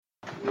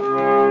Hello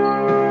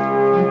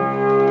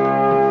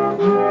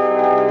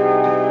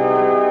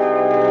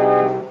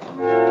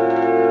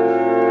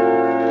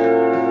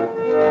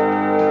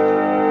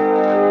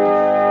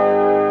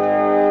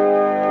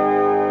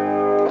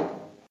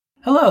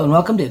and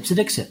welcome to Ipse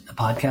Dixit, a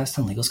podcast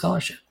on legal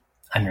scholarship.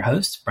 I'm your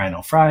host, Brian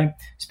L. Fry,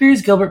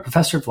 Spears Gilbert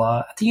Professor of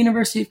Law at the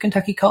University of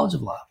Kentucky College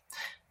of Law.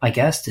 My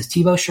guest is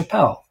Thibaut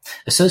Chappell,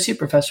 Associate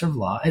Professor of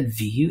Law at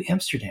VU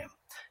Amsterdam.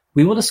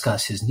 We will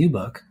discuss his new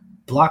book,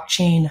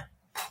 Blockchain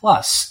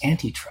Plus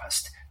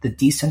Antitrust, the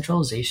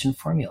Decentralization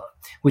Formula,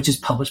 which is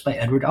published by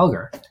Edward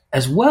Elgar,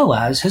 as well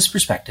as his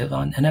perspective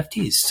on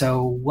NFTs.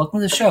 So welcome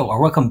to the show,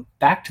 or welcome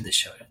back to the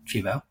show,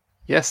 Thibaut.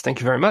 Yes, thank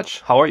you very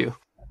much. How are you?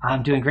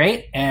 I'm doing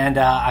great, and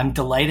I'm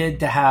delighted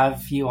to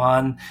have you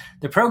on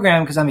the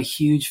program because I'm a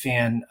huge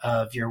fan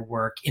of your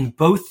work in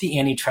both the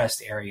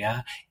antitrust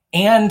area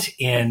and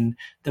in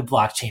the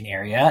blockchain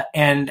area.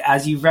 And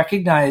as you've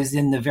recognized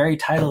in the very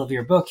title of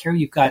your book, here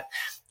you've got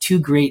two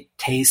great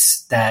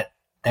tastes that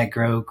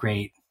grow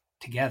great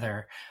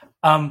together.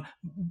 But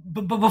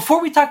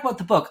before we talk about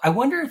the book, I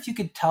wonder if you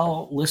could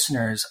tell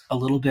listeners a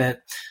little bit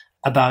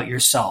about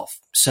yourself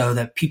so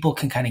that people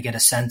can kind of get a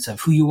sense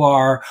of who you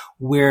are,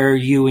 where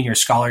you and your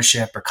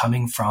scholarship are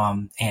coming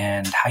from,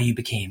 and how you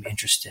became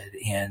interested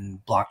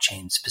in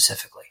blockchain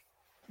specifically.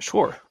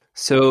 Sure.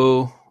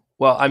 So,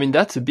 well, I mean,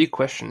 that's a big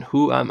question.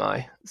 Who am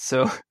I?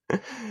 So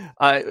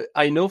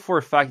I know for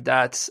a fact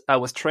that I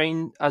was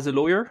trained as a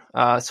lawyer.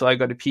 So I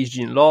got a PhD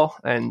in law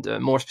and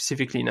more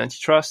specifically in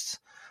antitrust.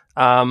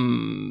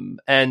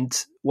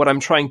 And what I'm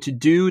trying to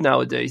do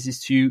nowadays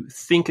is to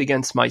think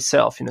against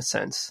myself in a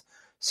sense.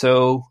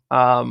 So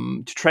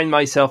to train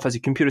myself as a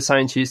computer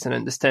scientist and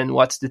understand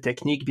what's the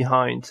technique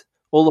behind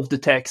all of the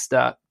text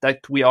that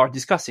we are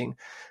discussing,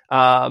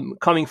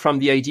 coming from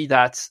the idea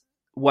that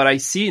what I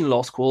see in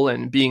law school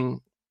and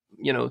being,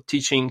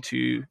 teaching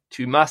to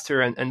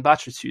master and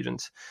bachelor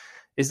students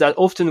is that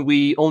often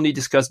we only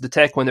discuss the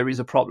tech when there is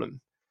a problem.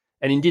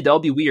 And indeed, that'll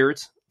be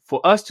weird for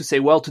us to say,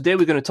 well, today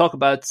we're going to talk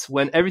about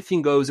when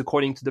everything goes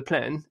according to the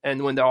plan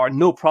and when there are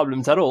no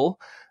problems at all.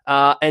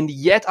 And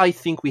yet I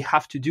think we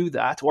have to do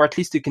that, or at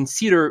least to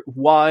consider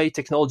why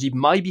technology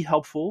might be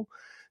helpful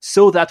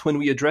so that when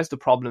we address the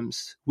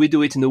problems, we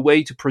do it in a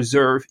way to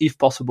preserve, if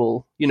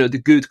possible, the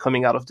good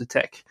coming out of the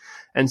tech.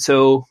 And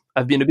so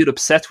I've been a bit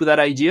obsessed with that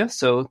idea.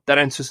 So that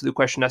answers the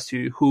question as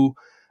to who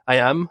I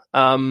am.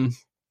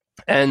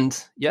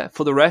 And yeah,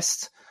 for the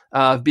rest,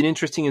 I've been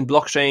interested in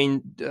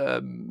blockchain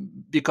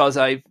because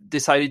I've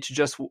decided to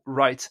just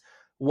write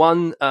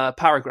one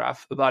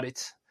paragraph about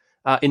it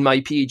in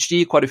my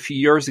PhD quite a few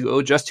years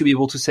ago, just to be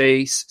able to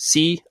say,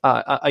 see,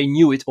 I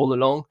knew it all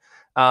along.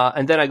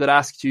 And then I got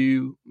asked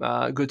to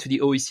go to the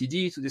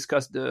OECD to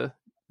discuss the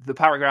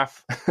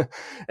paragraph.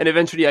 And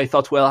eventually I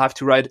thought, well, I have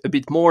to write a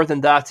bit more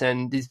than that.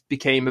 And this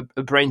became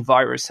a brain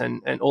virus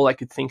and all I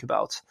could think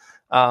about.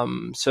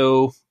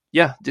 So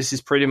yeah, this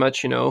is pretty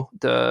much,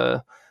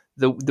 the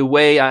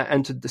way I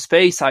entered the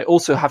space. I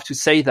also have to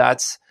say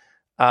that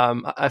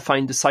I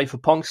find the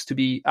cypherpunks to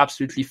be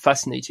absolutely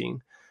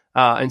fascinating.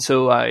 And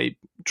so I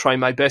try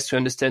my best to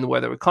understand where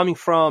they were coming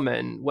from.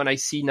 And when I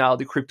see now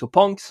the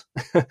CryptoPunks,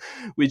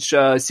 which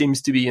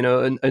seems to be,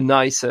 a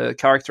nice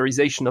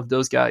characterization of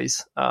those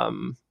guys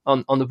on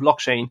the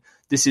blockchain,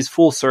 this is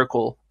full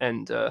circle.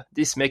 And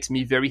this makes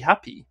me very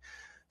happy.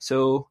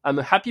 So I'm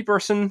a happy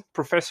person,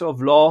 professor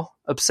of law,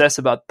 obsessed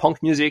about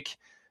punk music.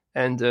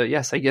 And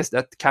yes, I guess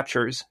that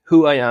captures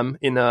who I am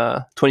in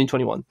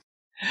 2021.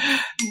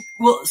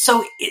 Well,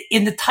 so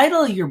in the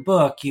title of your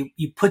book,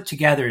 you put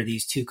together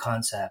these two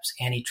concepts,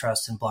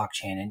 antitrust and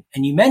blockchain,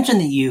 and you mentioned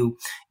that you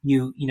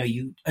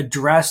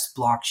addressed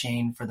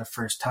blockchain for the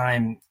first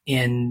time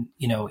in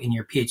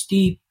your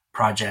PhD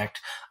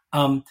project.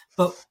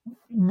 But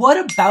what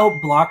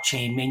about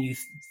blockchain made you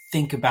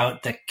think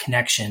about the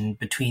connection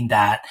between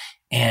that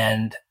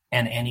and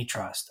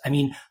antitrust? I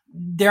mean,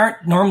 there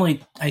aren't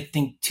normally, I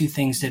think, two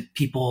things that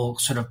people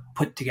sort of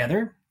put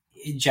together.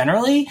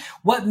 Generally,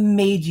 what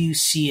made you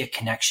see a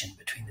connection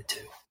between the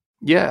two?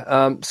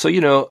 Yeah,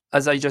 so,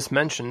 as I just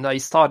mentioned, I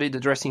started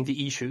addressing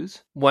the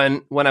issues.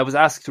 When I was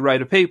asked to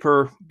write a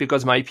paper,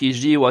 because my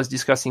PhD was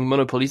discussing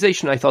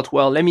monopolization, I thought,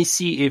 well, let me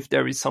see if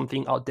there is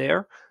something out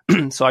there.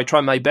 So I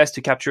tried my best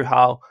to capture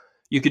how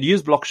you could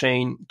use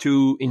blockchain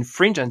to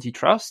infringe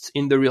antitrust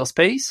in the real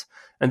space.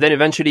 And then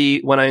eventually,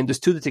 when I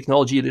understood the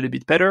technology a little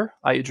bit better,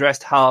 I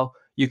addressed how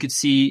you could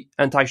see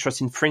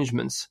antitrust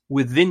infringements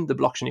within the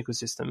blockchain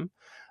ecosystem.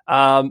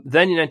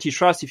 Then in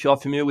antitrust, if you are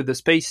familiar with the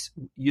space,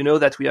 you know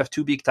that we have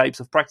two big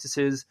types of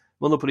practices,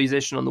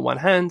 monopolization on the one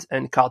hand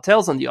and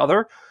cartels on the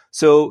other.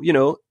 So,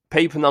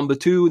 paper number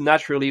 2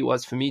 naturally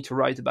was for me to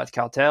write about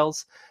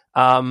cartels.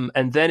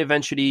 And then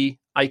eventually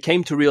I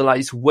came to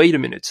realize, wait a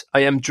minute,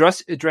 I am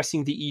just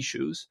addressing the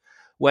issues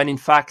when in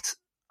fact,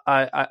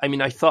 I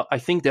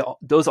think that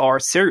those are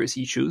serious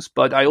issues,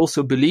 but I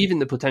also believe in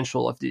the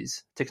potential of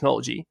this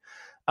technology.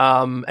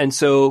 And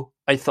so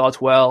I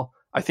thought, well,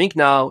 I think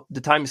now the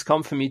time has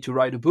come for me to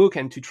write a book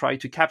and to try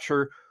to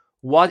capture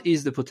what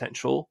is the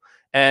potential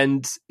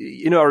And,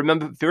 I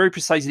remember very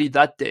precisely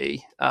that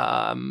day,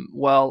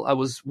 while I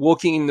was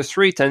walking in the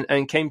street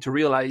and came to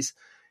realize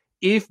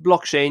if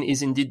blockchain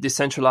is indeed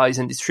decentralized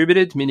and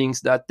distributed, meaning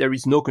that there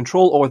is no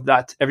control or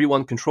that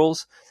everyone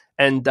controls,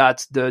 and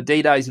that the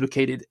data is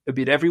located a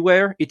bit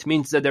everywhere, it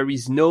means that there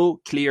is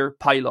no clear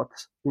pilot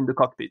in the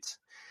cockpit.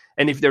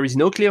 And if there is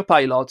no clear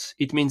pilot,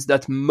 it means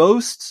that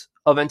most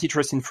of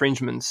antitrust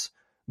infringements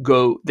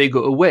go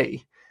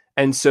away.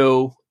 And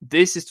so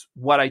this is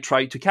what I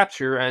tried to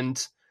capture.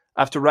 And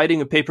after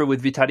writing a paper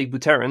with Vitalik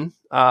Buterin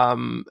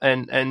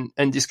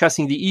and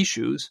discussing the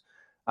issues,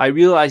 I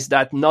realized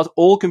that not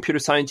all computer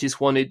scientists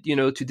wanted,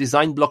 to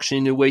design blockchain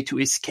in a way to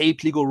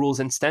escape legal rules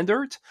and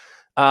standards.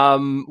 Out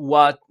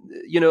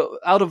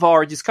of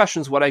our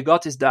discussions, what I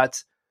got is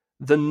that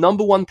the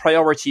number one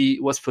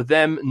priority was for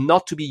them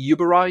not to be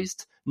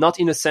Uberized, not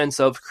in a sense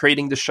of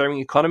creating the sharing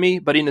economy,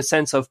 but in a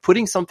sense of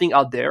putting something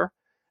out there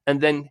and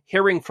then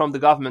hearing from the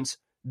government,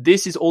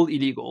 this is all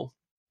illegal.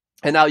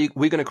 And now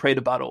we're going to create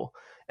a battle.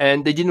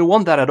 And they didn't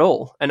want that at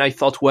all. And I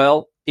thought,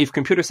 well, if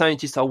computer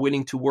scientists are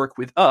willing to work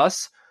with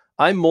us,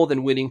 I'm more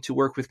than willing to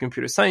work with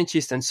computer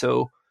scientists. And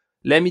so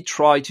let me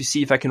try to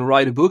see if I can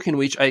write a book in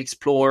which I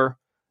explore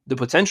the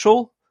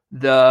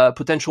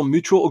potential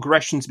mutual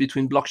aggressions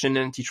between blockchain and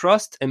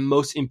antitrust, and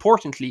most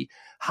importantly,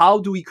 how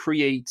do we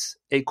create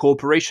a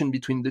cooperation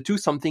between the two,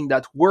 something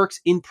that works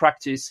in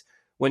practice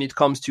when it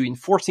comes to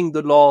enforcing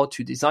the law,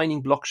 to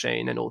designing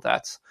blockchain and all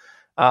that.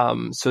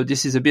 So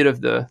this is a bit of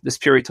the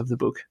spirit of the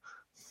book.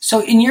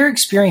 So in your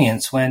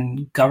experience,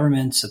 when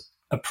governments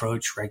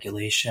approach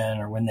regulation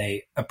or when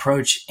they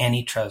approach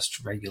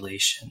antitrust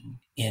regulation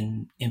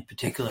in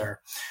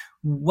particular,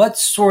 what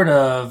sort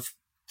of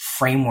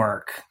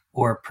framework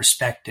or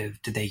perspective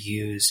do they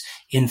use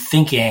in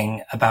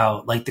thinking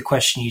about, like, the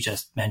question you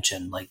just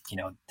mentioned, like,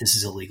 this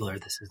is illegal or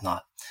this is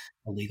not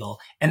illegal?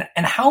 And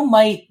how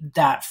might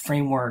that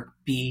framework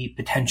be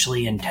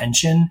potentially in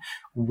tension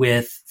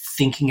with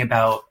thinking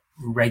about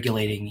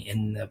regulating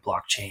in the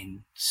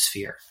blockchain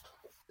sphere?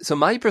 So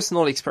my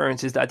personal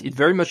experience is that it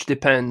very much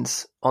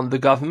depends on the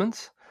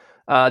government,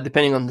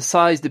 depending on the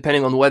size,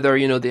 depending on whether,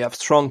 they have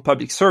strong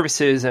public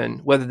services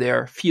and whether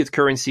their fiat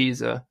currency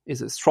is a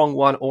strong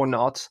one or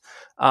not.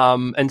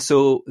 And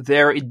so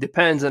there it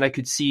depends. And I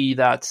could see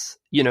that,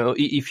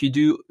 if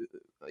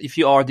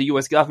you are the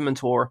US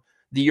government or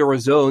the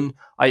Eurozone,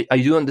 I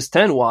do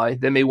understand why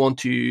they may want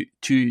to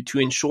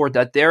ensure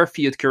that their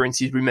fiat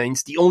currency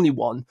remains the only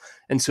one.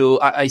 And so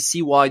I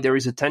see why there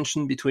is a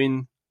tension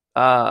between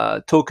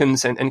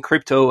tokens and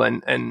crypto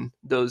and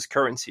those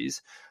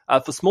currencies.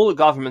 For smaller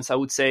governments, I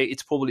would say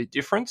it's probably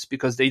different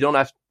because they don't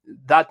have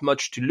that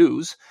much to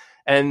lose.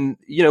 And,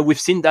 we've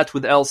seen that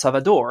with El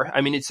Salvador.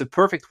 I mean, it's a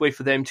perfect way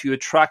for them to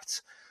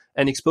attract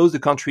and expose the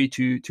country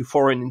to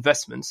foreign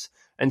investments.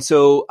 And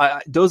so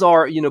those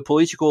are,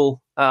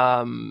 political,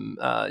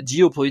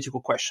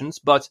 geopolitical questions,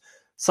 but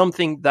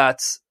something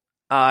that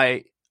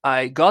I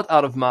got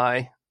out of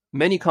my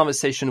many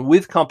conversations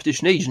with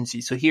competition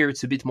agencies, so here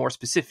it's a bit more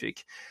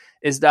specific,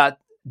 is that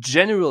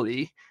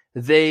generally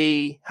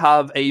they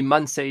have a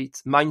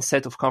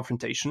mindset of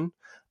confrontation.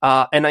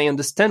 And I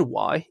understand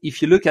why.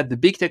 If you look at the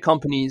big tech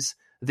companies,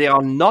 they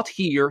are not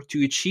here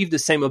to achieve the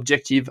same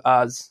objective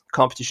as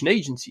competition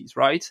agencies,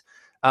 right?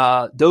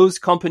 Those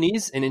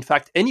companies, and in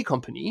fact, any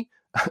company,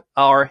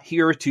 are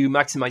here to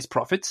maximize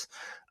profits.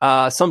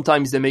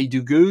 Sometimes they may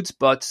do good,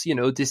 but,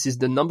 this is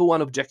the number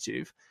one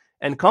objective.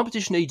 And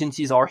competition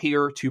agencies are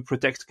here to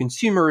protect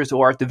consumers,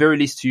 or at the very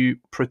least to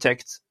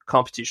protect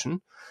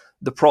competition,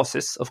 the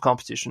process of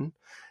competition.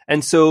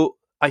 And so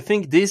I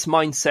think this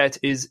mindset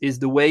is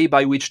the way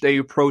by which they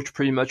approach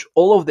pretty much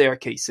all of their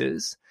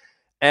cases.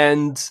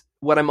 And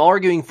what I'm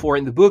arguing for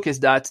in the book is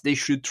that they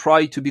should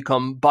try to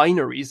become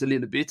binaries a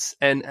little bit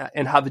and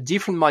have a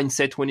different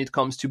mindset when it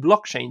comes to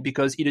blockchain,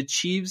 because it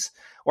achieves,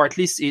 or at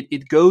least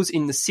it goes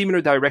in a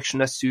similar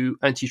direction as to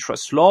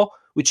antitrust law,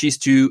 which is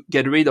to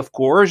get rid of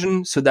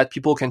coercion so that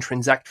people can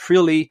transact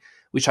freely,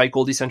 which I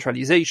call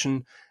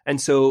decentralization.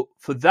 And so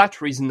for that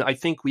reason, I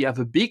think we have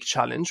a big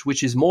challenge,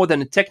 which is more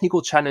than a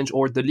technical challenge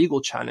or the legal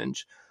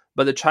challenge,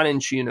 but the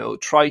challenge,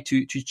 try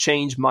to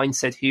change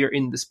mindset here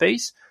in the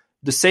space.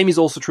 The same is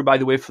also true, by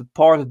the way, for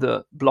part of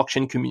the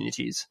blockchain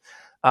communities,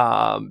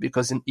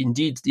 because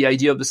indeed the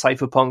idea of the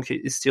cypherpunk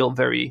is still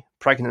very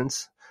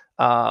pregnant.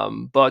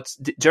 But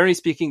generally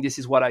speaking, this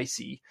is what I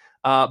see.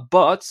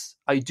 But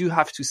I do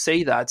have to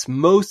say that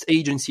most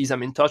agencies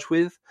I'm in touch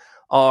with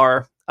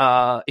are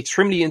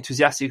extremely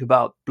enthusiastic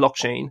about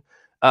blockchain.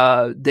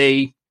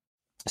 They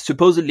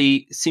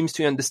supposedly seems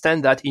to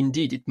understand that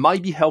indeed it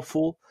might be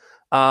helpful.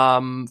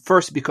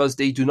 First, because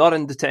they do not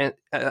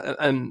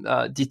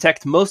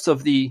detect most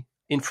of the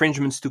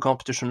infringements to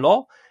competition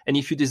law. And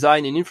if you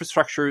design an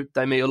infrastructure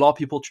that may allow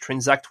people to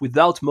transact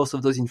without most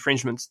of those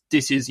infringements,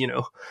 this is,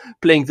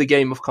 playing the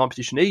game of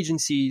competition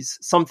agencies,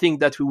 something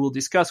that we will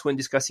discuss when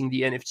discussing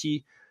the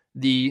NFT.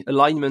 The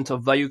alignment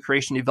of value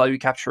creation and value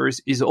captures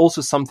is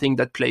also something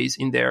that plays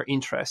in their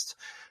interest.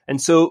 And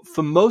so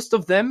for most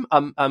of them,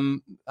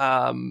 I'm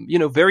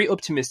very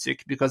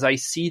optimistic because I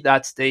see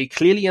that they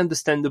clearly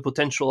understand the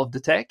potential of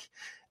the tech.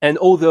 And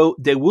although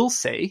they will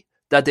say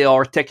that they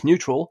are tech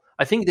neutral,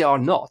 I think they are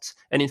not.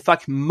 And in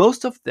fact,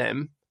 most of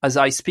them, as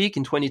I speak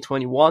in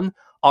 2021,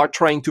 are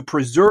trying to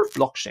preserve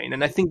blockchain.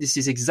 And I think this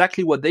is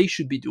exactly what they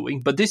should be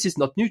doing. But this is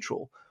not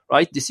neutral,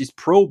 right? This is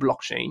pro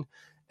blockchain.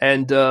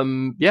 And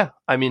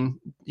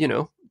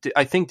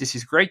I think this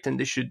is great and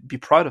they should be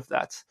proud of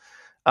that.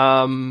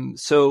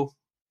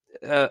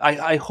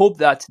 I hope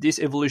that this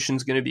evolution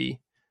is going to be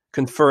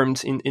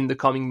confirmed in the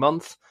coming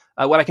month.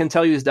 What I can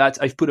tell you is that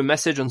I've put a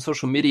message on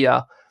social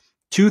media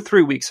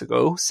 2-3 weeks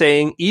ago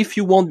saying, if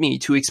you want me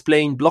to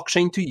explain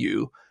blockchain to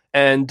you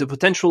and the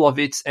potential of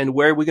it and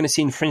where we're going to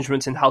see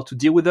infringements and how to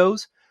deal with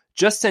those,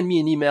 just send me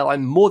an email.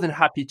 I'm more than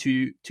happy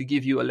to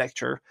give you a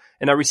lecture.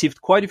 And I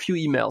received quite a few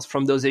emails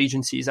from those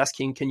agencies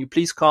asking, can you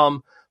please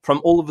come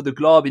from all over the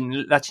globe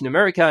in Latin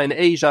America, in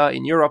Asia,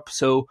 in Europe?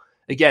 So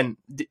again,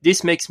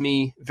 this makes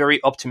me very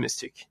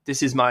optimistic.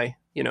 This is my,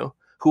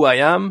 who I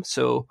am.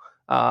 So,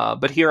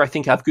 but here I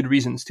think I have good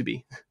reasons to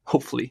be,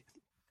 hopefully.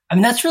 I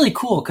mean, that's really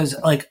cool because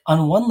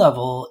on one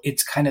level,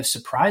 it's kind of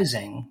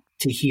surprising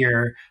to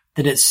hear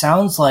that it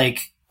sounds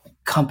like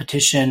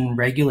competition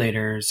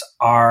regulators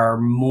are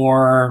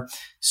more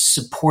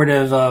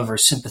supportive of or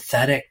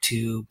sympathetic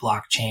to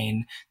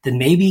blockchain than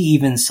maybe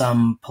even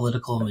some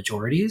political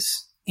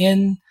majorities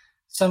in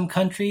some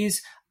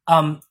countries.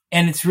 And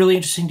it's really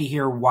interesting to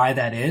hear why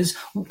that is.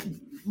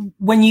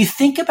 When you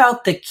think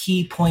about the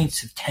key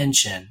points of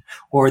tension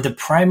or the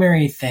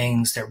primary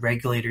things that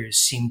regulators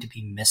seem to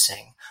be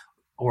missing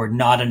or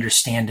not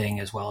understanding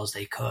as well as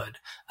they could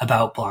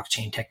about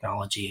blockchain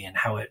technology and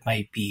how it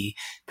might be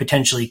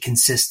potentially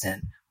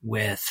consistent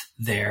with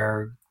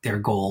their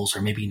goals,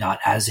 or maybe not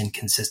as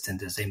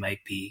inconsistent as they might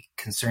be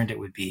concerned it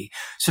would be.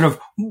 Sort of,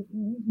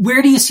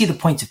 where do you see the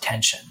points of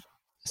tension?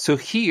 So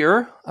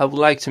here, I would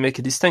like to make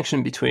a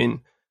distinction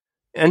between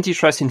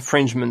antitrust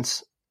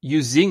infringements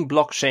using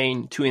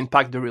blockchain to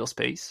impact the real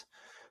space.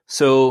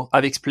 So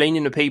I've explained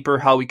in the paper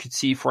how we could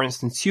see, for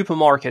instance,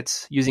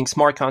 supermarkets using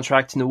smart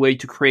contracts in a way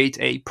to create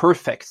a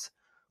perfect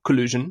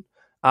collusion,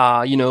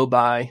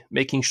 by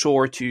making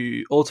sure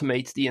to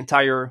automate the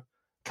entire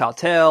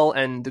cartel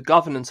and the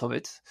governance of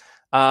it.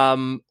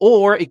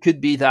 Or it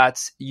could be that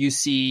you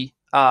see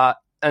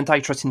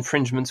antitrust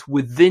infringements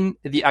within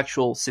the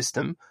actual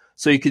system.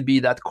 So it could be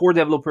that core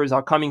developers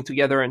are coming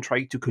together and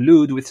trying to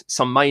collude with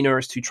some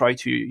miners to try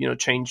to,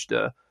 change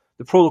the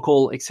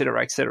protocol, et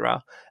cetera, et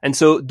cetera. And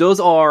so those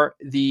are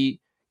the,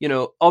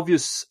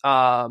 obvious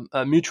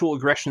mutual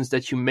aggressions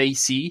that you may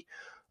see.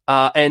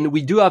 And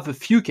we do have a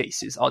few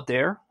cases out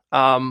there.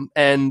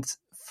 And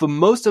for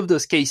most of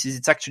those cases,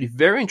 it's actually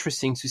very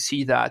interesting to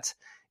see that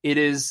it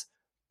is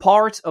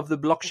part of the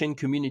blockchain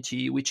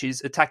community which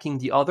is attacking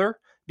the other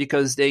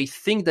because they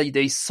think that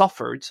they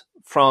suffered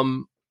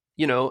from,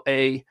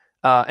 a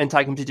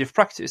anti-competitive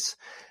practice.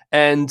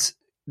 And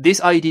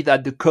this idea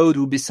that the code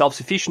will be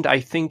self-sufficient, I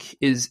think,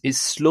 is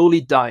slowly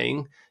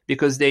dying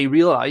because they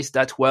realize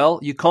that, well,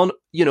 you can't,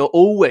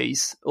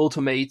 always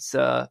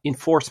automate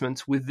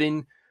enforcement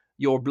within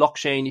your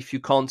blockchain if you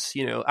can't,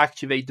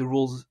 activate the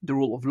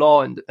rule of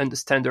law and the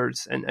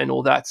standards and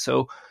all that.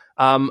 So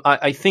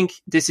I think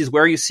this is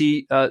where you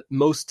see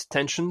most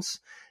tensions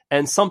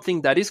and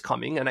something that is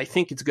coming. And I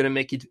think it's going to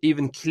make it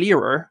even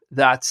clearer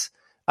that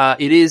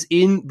it is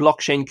in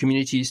blockchain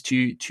communities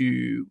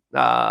to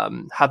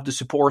have the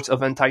support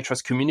of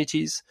antitrust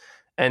communities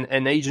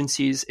and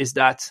agencies, is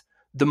that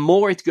the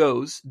more it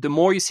goes, the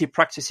more you see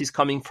practices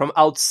coming from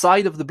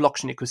outside of the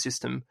blockchain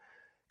ecosystem,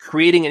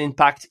 creating an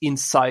impact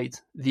inside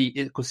the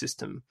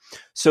ecosystem.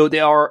 So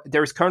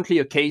there is currently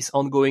a case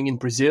ongoing in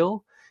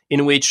Brazil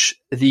in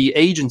which the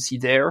agency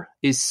there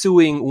is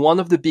suing one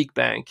of the big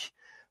banks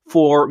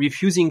for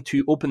refusing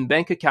to open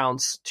bank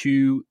accounts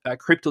to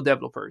crypto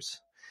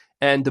developers.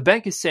 And the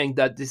bank is saying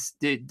that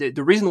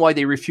the reason why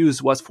they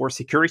refused was for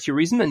security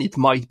reason, and it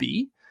might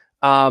be.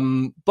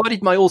 But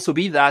it might also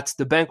be that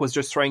the bank was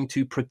just trying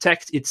to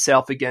protect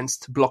itself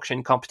against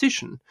blockchain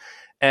competition.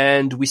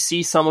 And we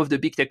see some of the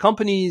big tech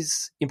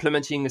companies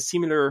implementing a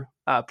similar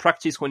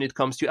practice when it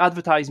comes to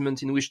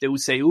advertisement, in which they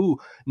would say, "Ooh,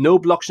 no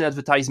blockchain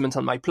advertisement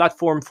on my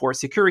platform for a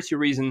security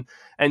reason."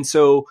 And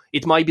so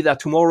it might be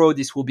that tomorrow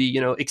this will be,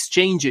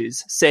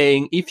 exchanges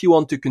saying, if you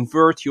want to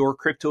convert your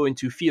crypto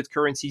into fiat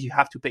currencies, you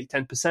have to pay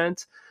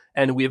 10%.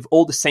 And we have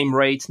all the same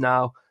rate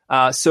now.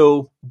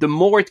 So the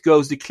more it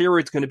goes, the clearer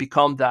it's going to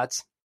become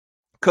that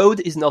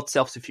code is not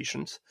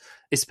self-sufficient,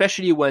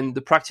 especially when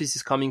the practice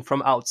is coming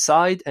from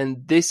outside.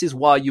 And this is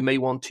why you may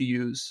want to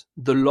use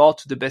the law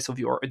to the best of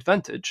your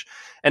advantage.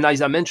 And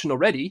as I mentioned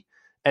already,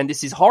 and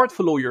this is hard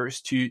for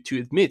lawyers to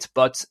admit,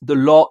 but the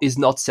law is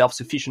not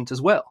self-sufficient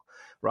as well,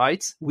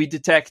 right? We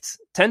detect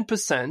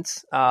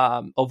 10%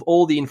 of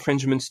all the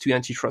infringements to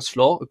antitrust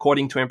law,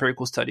 according to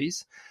empirical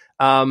studies.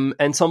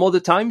 And some other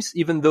times,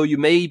 even though you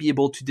may be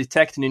able to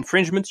detect an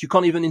infringement, you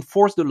can't even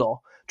enforce the law.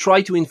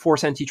 Try to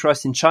enforce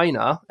antitrust in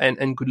China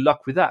and good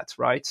luck with that,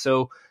 right?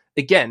 So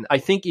again, I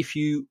think if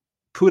you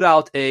put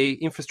out a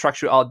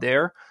infrastructure out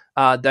there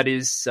that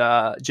is,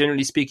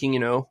 generally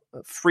speaking,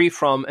 free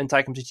from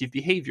anti-competitive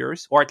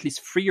behaviors, or at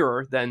least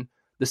freer than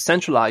the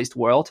centralized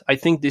world, I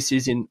think this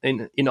is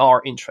in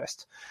our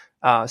interest.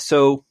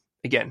 So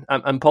again,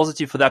 I'm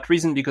positive for that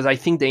reason, because I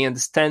think they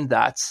understand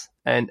that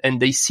and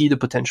they see the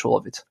potential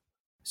of it.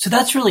 So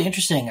that's really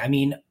interesting. I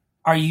mean,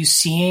 are you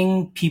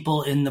seeing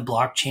people in the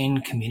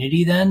blockchain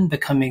community then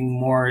becoming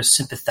more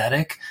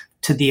sympathetic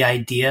to the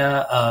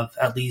idea of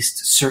at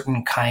least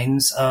certain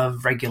kinds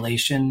of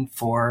regulation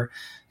for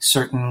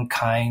certain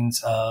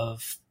kinds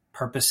of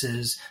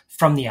purposes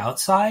from the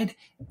outside?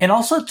 And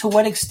also, to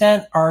what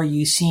extent are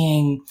you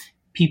seeing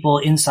people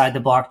inside the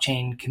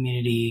blockchain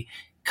community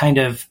kind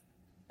of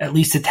at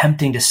least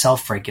attempting to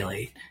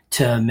self-regulate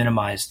to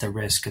minimize the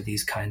risk of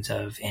these kinds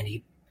of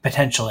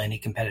potential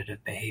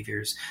anti-competitive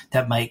behaviors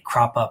that might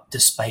crop up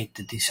despite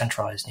the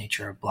decentralized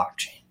nature of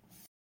blockchain?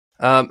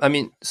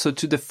 So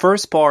to the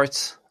first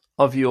part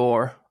of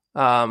your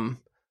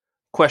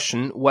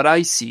question, what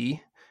I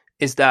see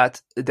is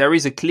that there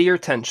is a clear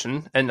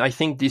tension, and I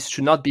think this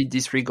should not be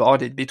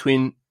disregarded,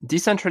 between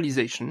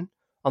decentralization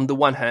on the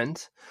one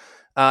hand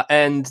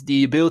and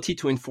the ability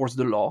to enforce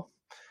the law.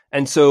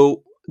 And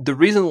so the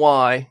reason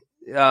why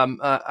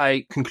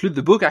I conclude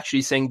the book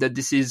actually saying that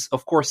this is,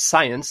 of course,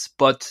 science,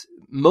 but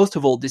most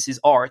of all, this is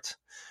art,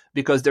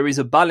 because there is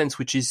a balance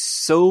which is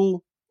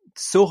so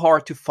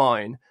hard to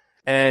find,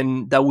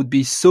 and that would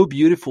be so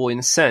beautiful in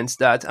a sense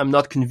that I'm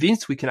not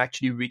convinced we can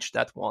actually reach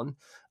that one.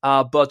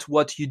 But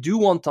what you do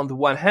want on the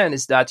one hand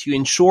is that you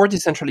ensure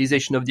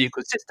decentralization of the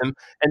ecosystem,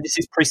 and this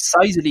is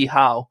precisely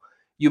how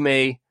you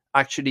may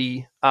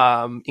actually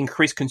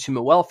increase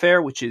consumer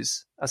welfare, which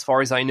is, as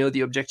far as I know, the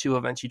objective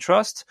of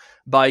antitrust,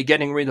 by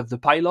getting rid of the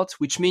pilot,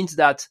 which means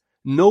that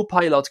no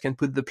pilot can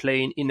put the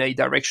plane in a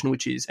direction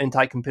which is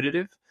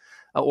anti-competitive,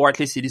 or at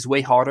least it is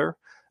way harder.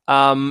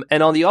 And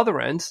on the other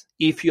end,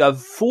 if you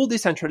have full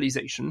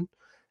decentralization,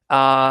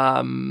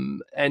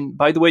 and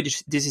by the way,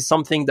 this is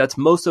something that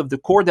most of the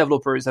core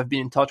developers have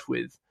been in touch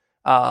with,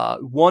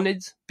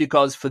 wanted,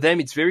 because for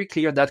them it's very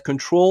clear that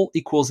control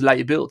equals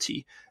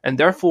liability, and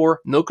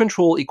therefore no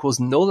control equals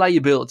no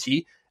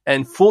liability,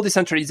 and full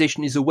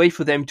decentralization is a way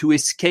for them to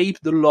escape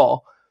the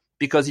law,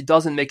 because it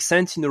doesn't make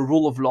sense in a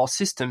rule of law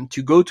system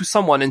to go to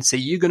someone and say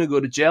you're going to go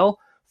to jail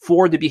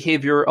for the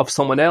behavior of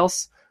someone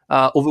else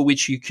over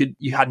which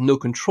you had no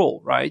control,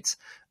 right?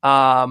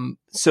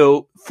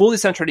 So full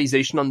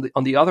decentralization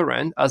on the other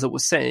end, as I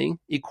was saying,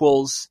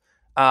 equals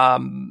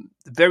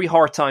very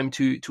hard time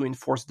to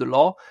enforce the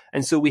law,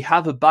 and so we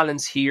have a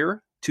balance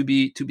here to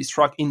be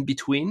struck in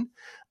between.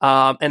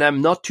 And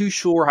I'm not too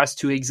sure as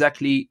to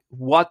exactly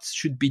what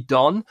should be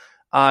done.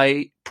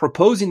 I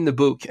propose in the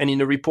book and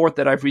in a report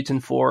that I've written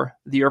for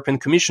the European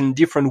Commission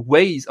different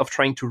ways of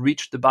trying to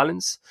reach the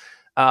balance,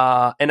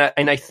 and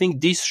I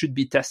think this should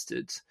be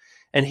tested.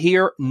 And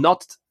here,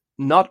 not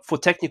for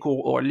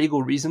technical or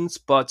legal reasons,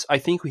 but I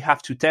think we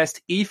have to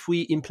test if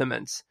we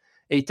implement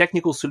a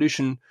technical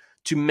solution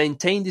to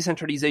maintain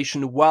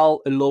decentralization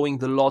while allowing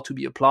the law to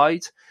be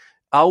applied.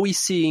 Are we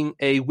seeing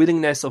a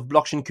willingness of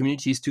blockchain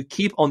communities to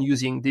keep on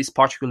using this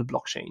particular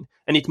blockchain?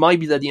 And it might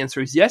be that the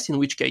answer is yes, in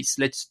which case,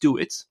 let's do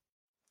it.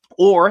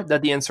 Or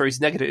that the answer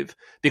is negative,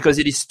 because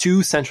it is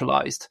too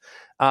centralized,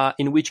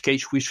 in which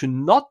case we should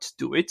not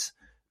do it,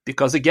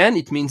 because again,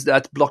 it means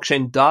that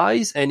blockchain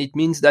dies, and it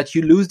means that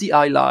you lose the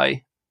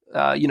ally,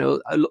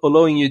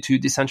 allowing you to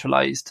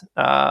decentralized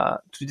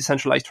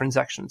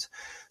transactions.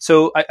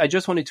 So I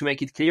just wanted to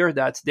make it clear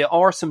that there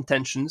are some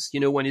tensions,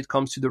 when it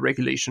comes to the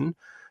regulation,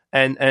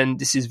 and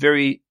this is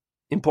very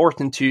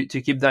important to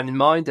keep that in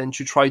mind and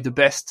to try the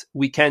best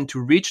we can to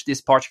reach this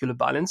particular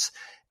balance.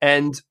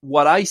 And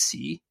what I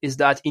see is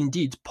that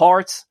indeed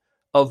parts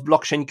of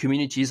blockchain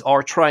communities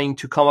are trying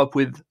to come up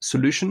with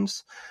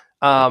solutions,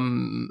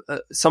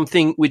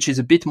 something which is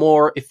a bit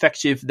more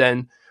effective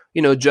than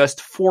just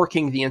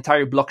forking the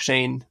entire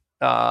blockchain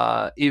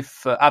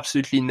if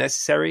absolutely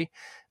necessary.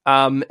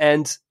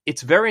 And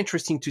it's very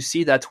interesting to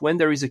see that when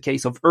there is a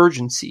case of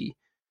urgency,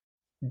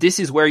 this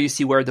is where you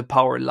see where the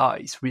power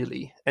lies,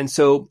 really. And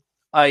so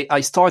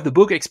I start the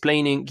book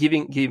explaining,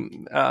 telling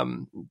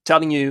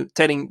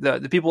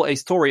the people a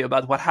story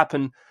about what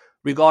happened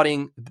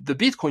regarding the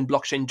Bitcoin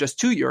blockchain just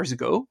 2 years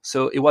ago.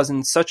 So it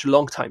wasn't such a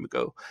long time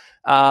ago.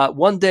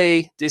 One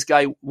day, this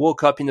guy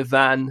woke up in a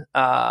van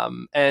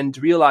and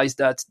realized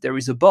that there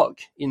is a bug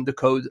in the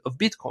code of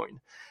Bitcoin,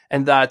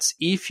 and that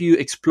if you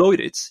exploit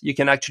it, you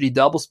can actually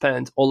double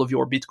spend all of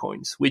your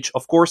Bitcoins, which,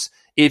 of course,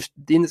 if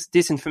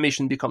this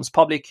information becomes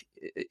public,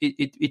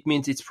 it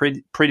means it's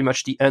pretty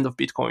much the end of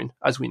Bitcoin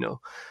as we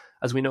know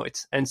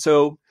it. And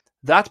so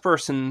that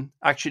person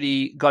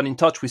actually got in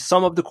touch with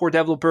some of the core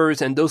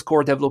developers, and those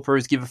core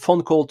developers give a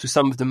phone call to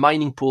some of the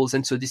mining pools.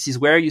 And so this is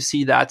where you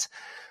see that,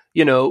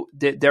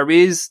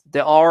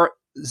 there are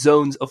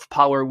zones of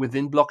power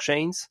within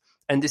blockchains.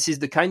 And this is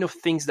the kind of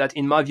things that,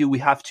 in my view, we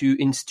have to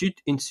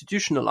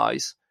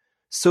institutionalize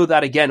so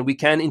that, again, we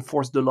can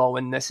enforce the law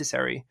when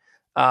necessary.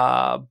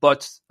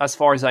 But as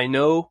far as I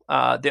know,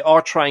 they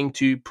are trying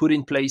to put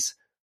in place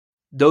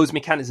those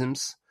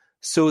mechanisms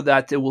so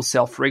that they will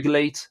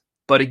self-regulate.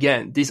 But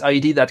again, this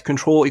idea that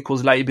control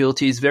equals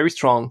liability is very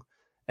strong.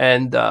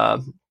 And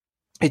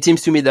it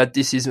seems to me that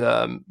this is,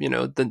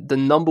 the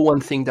number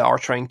one thing they are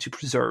trying to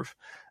preserve.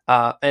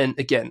 And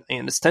again, I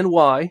understand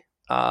why,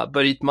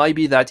 but it might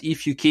be that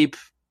if you keep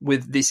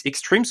with this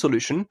extreme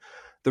solution,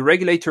 the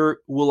regulator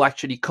will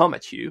actually come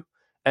at you,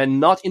 and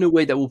not in a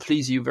way that will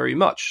please you very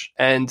much.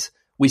 And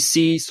we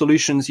see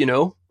solutions,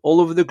 all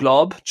over the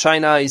globe.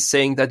 China is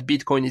saying that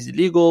Bitcoin is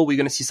illegal. We're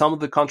going to see some of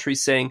the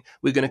countries saying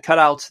we're going to cut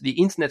out the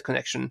internet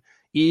connection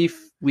if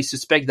we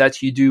suspect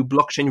that you do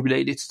blockchain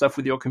related stuff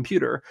with your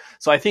computer.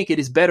 So I think it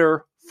is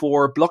better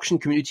for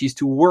blockchain communities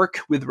to work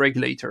with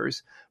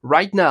regulators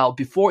right now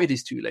before it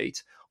is too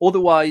late.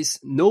 Otherwise,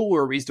 no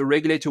worries, the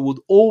regulator would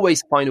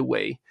always find a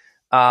way.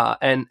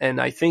 And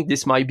I think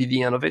this might be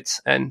the end of it.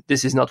 And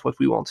this is not what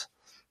we want.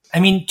 I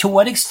mean, to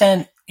what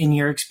extent, in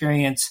your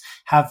experience,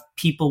 have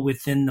people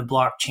within the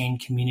blockchain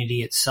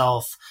community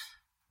itself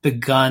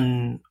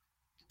begun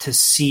to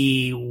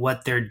see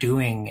what they're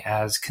doing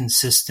as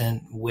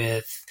consistent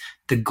with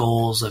the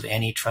goals of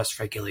antitrust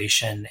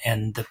regulation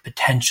and the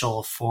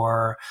potential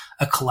for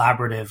a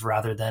collaborative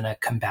rather than a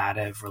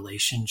combative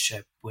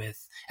relationship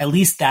with at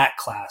least that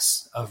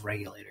class of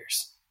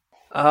regulators?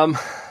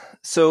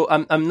 So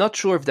I'm not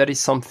sure if that is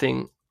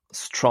something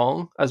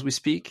strong as we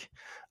speak.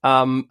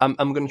 I'm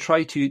going to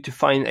try to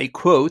find a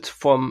quote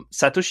from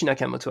Satoshi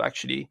Nakamoto.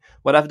 Actually,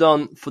 what I've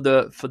done for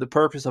the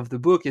purpose of the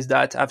book is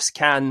that I've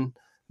scanned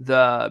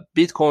the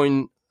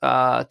Bitcoin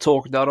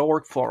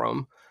talk.org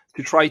forum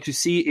to try to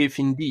see if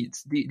indeed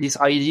this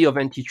idea of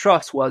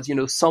antitrust was,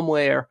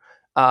 somewhere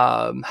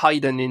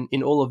hidden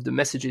in all of the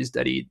messages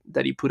that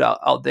he put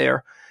out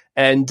there.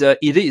 And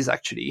it is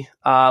actually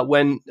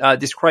when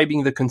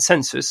describing the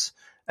consensus.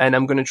 And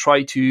I'm going to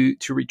try to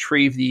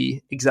retrieve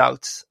the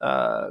exact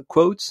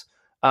quotes.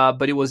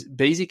 But it was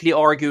basically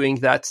arguing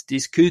that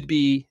this could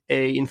be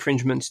a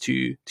infringement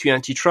to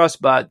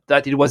antitrust, but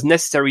that it was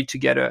necessary to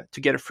get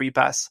a free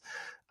pass.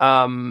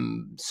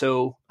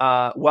 So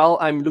while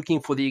I'm looking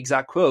for the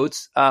exact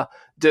quotes,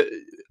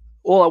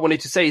 all I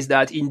wanted to say is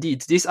that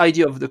indeed this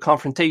idea of the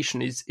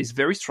confrontation is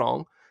very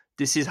strong.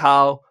 This is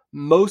how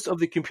most of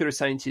the computer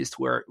scientists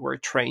were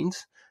trained,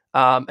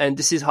 and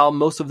this is how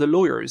most of the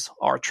lawyers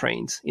are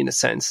trained in a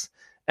sense.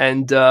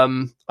 And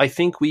I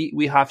think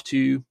we have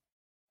to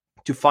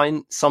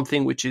find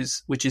something which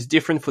is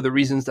different for the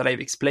reasons that I've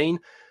explained.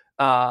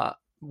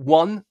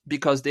 One,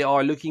 because they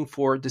are looking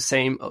for the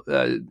same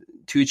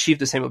to achieve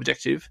the same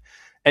objective,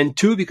 and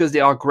two, because they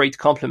are great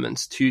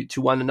complements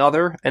to one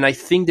another. And I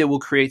think they will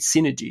create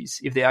synergies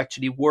if they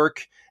actually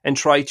work and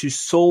try to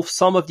solve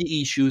some of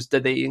the issues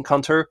that they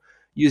encounter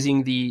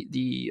using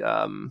the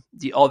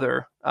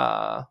other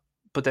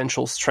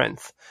potential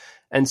strength.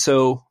 And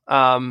so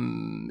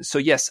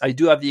yes, I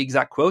do have the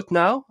exact quote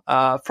now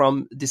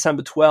from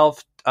December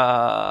 12th,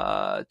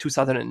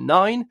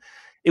 2009.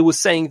 It was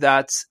saying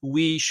that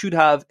we should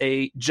have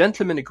a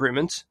gentleman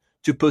agreement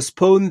to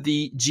postpone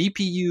the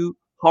GPU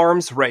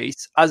arms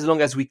race as long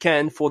as we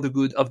can for the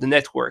good of the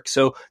network.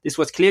 So this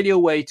was clearly a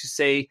way to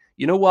say,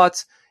 you know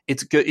what,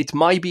 it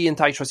might be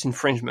antitrust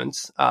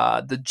infringement,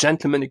 the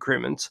gentleman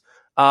agreement,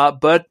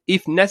 but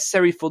if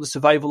necessary for the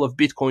survival of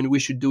Bitcoin, we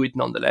should do it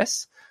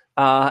nonetheless.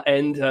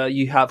 And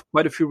you have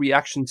quite a few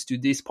reactions to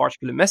this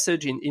particular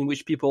message in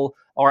which people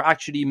are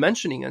actually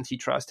mentioning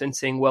antitrust and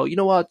saying, well, you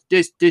know what,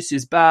 this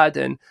is bad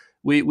and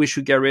we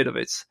should get rid of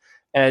it.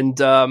 And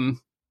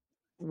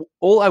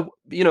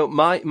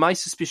my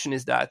suspicion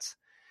is that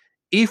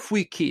if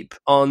we keep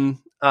on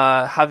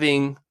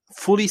having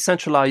fully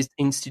centralized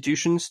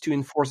institutions to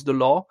enforce the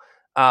law,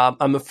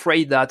 I'm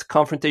afraid that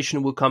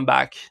confrontation will come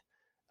back,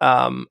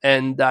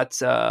 and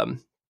that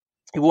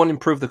it won't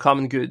improve the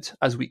common good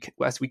as we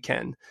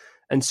can.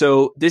 And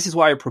so this is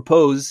why I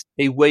propose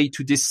a way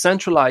to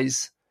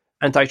decentralize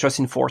antitrust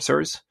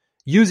enforcers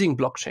using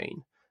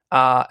blockchain.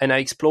 And I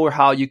explore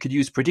how you could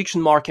use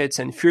prediction markets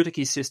and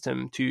fear-to-key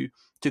system to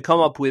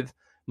come up with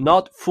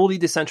not fully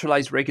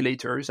decentralized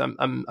regulators.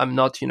 I'm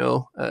not,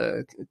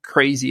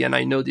 crazy, and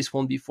I know this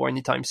won't be for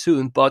any time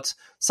soon, but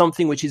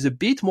something which is a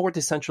bit more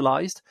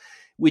decentralized,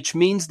 which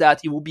means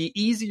that it will be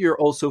easier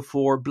also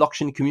for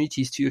blockchain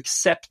communities to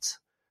accept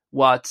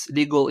what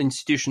legal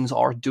institutions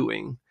are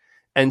doing.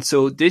 And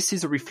so this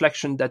is a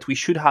reflection that we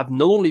should have,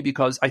 not only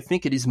because I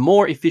think it is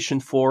more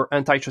efficient for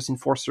antitrust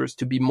enforcers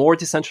to be more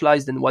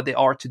decentralized than what they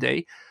are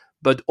today,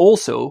 but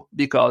also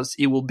because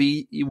it would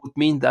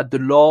mean that the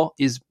law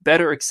is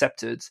better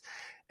accepted.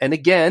 And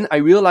again, I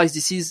realize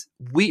this is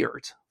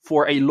weird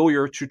for a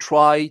lawyer to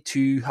try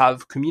to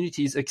have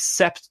communities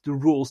accept the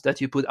rules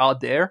that you put out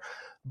there,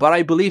 but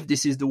I believe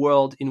this is the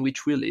world in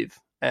which we live.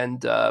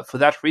 And for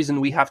that reason,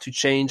 we have to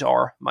change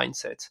our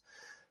mindset.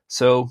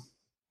 So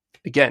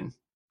again,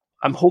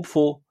 I'm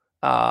hopeful,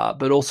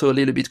 but also a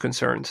little bit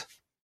concerned.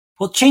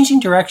 Well, changing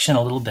direction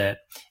a little bit,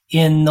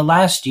 in the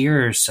last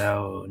year or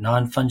so,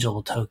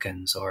 non-fungible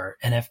tokens, or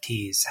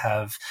NFTs,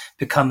 have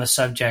become a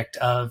subject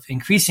of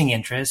increasing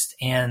interest,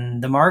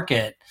 and the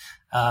market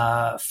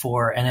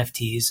for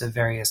NFTs of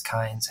various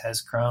kinds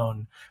has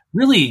grown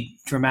really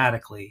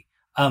dramatically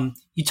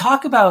You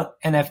talk about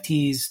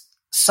NFTs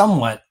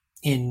somewhat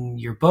in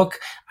your book.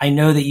 I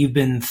know that you've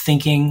been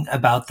thinking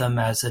about them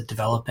as a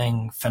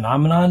developing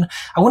phenomenon.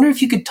 I wonder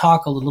if you could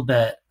talk a little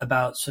bit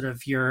about sort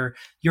of your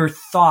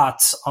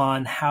thoughts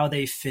on how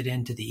they fit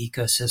into the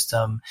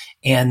ecosystem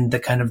and the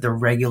kind of the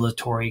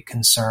regulatory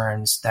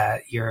concerns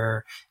that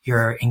you're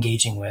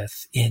engaging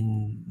with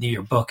in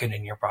your book and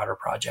in your broader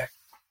project.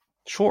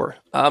 Sure.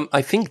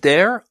 I think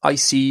there I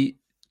see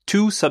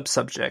two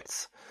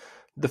sub-subjects.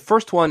 The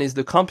first one is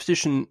the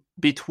competition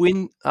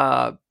between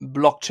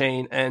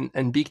blockchain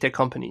and big tech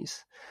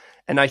companies.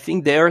 And I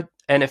think there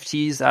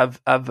NFTs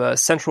have a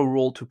central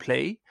role to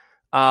play.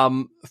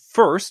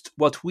 First,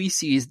 what we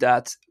see is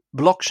that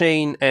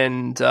blockchain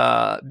and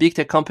big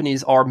tech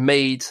companies are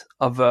made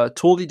of a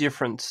totally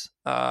different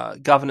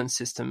governance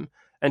system.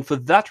 And for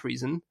that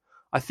reason,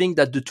 I think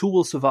that the two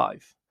will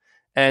survive.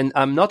 And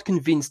I'm not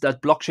convinced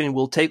that blockchain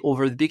will take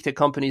over the big tech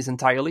companies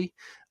entirely,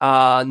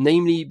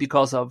 namely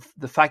because of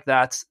the fact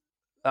that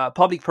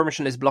public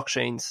permissionless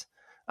blockchains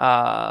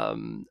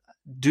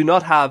do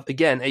not have,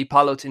 again, a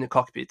pilot in the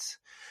cockpit,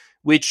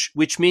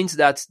 which means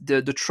that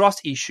the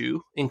trust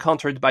issue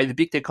encountered by the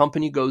big tech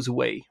company goes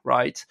away,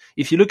 right?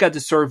 If you look at the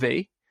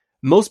survey,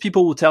 most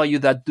people will tell you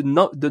that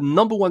the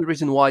number one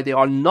reason why they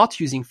are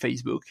not using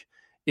Facebook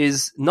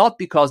is not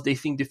because they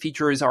think the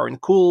features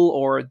aren't cool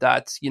or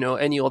that,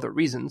 any other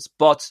reasons,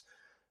 but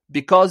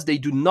because they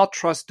do not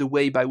trust the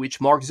way by which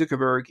Mark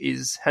Zuckerberg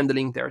is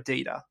handling their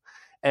data.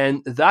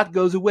 And that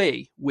goes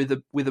away with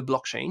a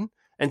blockchain.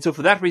 And so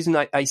for that reason,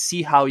 I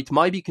see how it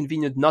might be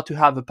convenient not to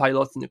have a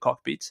pilot in the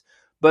cockpit.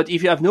 But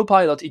if you have no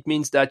pilot, it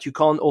means that you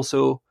can't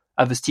also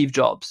have a Steve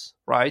Jobs,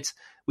 right?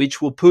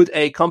 Which will put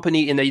a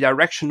company in a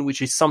direction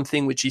which is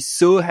something which is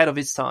so ahead of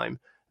its time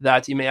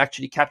that it may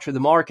actually capture the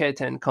market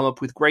and come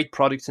up with great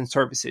products and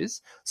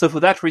services. So for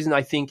that reason,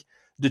 I think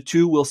the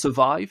two will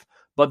survive.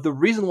 But the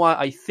reason why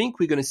I think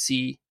we're going to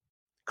see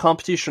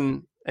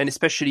competition, and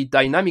especially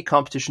dynamic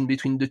competition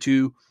between the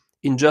two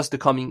in just the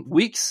coming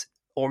weeks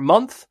or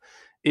month,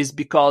 is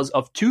because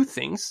of two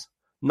things.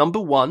 Number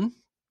one,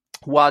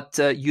 what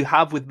you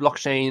have with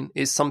blockchain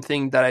is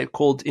something that I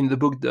called in the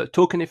book the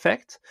token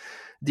effect.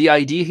 The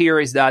idea here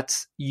is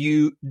that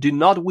you do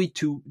not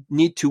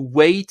need to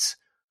wait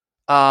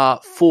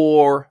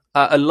for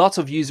a lot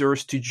of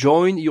users to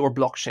join your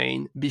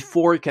blockchain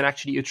before you can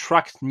actually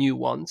attract new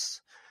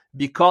ones,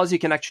 because you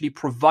can actually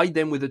provide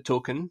them with a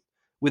token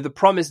with the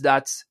promise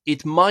that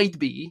it might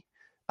be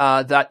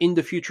that in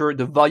the future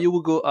the value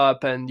will go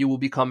up and you will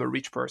become a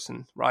rich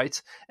person,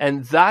 right?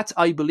 And that,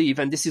 I believe,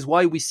 and this is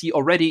why we see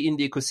already in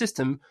the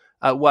ecosystem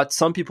what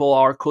some people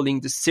are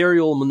calling the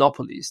serial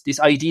monopolies. This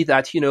idea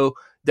that,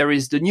 there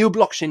is the new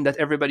blockchain that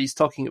everybody's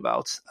talking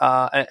about.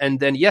 And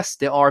then, yes,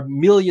 there are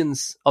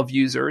millions of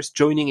users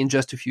joining in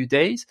just a few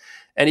days.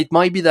 And it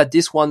might be that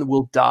this one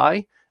will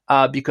die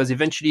because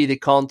eventually they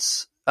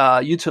can't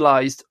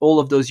utilize all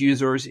of those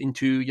users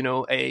into,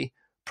 a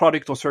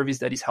product or service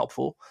that is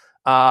helpful.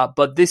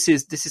 But this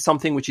is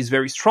something which is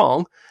very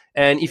strong.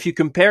 And if you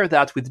compare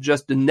that with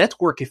just the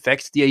network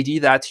effect, the idea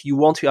that you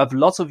want to have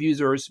lots of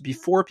users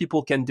before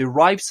people can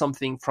derive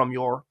something from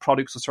your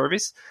products or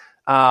service,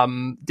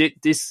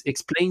 this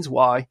explains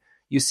why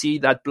you see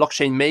that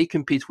blockchain may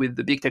compete with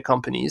the big tech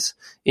companies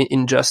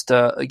in just,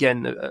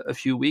 again, a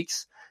few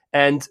weeks.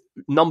 And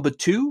number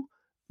two,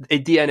 the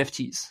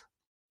NFTs.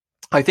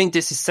 I think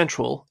this is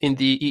central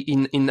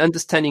in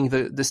understanding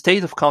the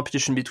state of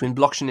competition between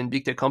blockchain and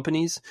big tech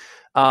companies,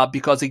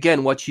 because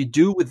again, what you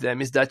do with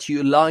them is that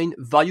you align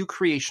value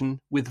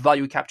creation with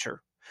value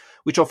capture,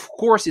 which of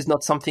course is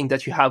not something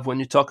that you have when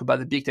you talk about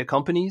the big tech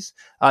companies.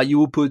 You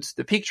will put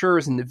the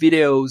pictures and the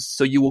videos,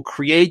 so you will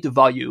create the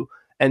value,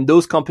 and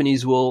those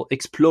companies will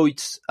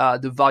exploit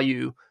the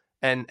value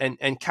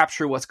and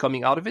capture what's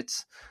coming out of it.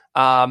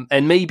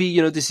 And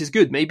maybe this is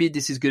good, maybe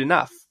this is good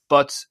enough,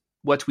 but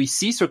what we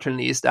see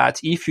certainly is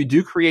that if you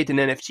do create an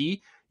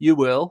NFT, you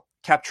will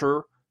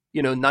capture,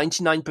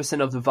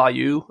 99% of the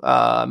value,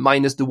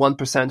 minus the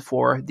 1%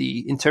 for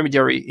the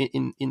intermediary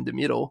in the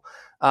middle.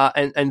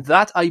 And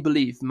that, I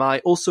believe,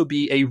 might also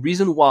be a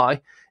reason why,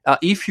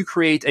 if you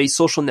create a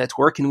social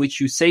network in which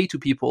you say to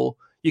people,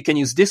 you can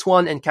use this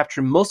one and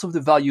capture most of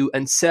the value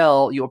and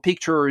sell your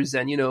pictures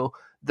and,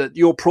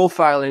 your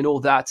profile and all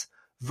that,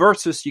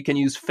 versus you can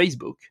use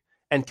Facebook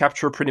and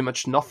capture pretty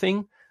much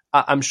nothing,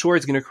 I'm sure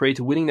it's going to create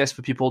a willingness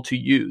for people to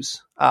use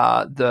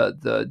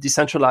the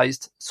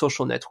decentralized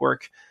social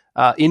network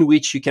in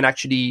which you can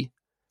actually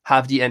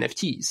have the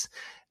NFTs.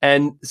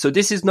 And so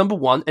this is number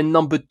one. And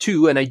number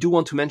two, and I do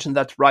want to mention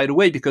that right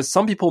away, because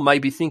some people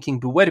might be thinking,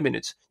 but wait a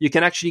minute, you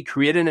can actually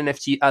create an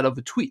NFT out of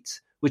a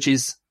tweet, which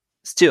is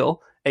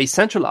still a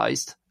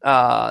centralized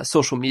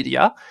social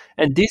media.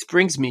 And this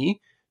brings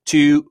me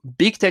to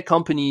big tech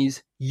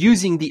companies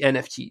using the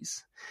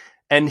NFTs.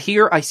 And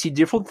here I see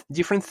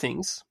different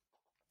things.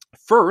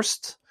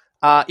 First,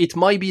 it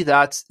might be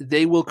that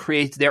they will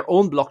create their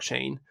own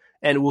blockchain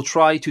and will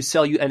try to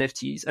sell you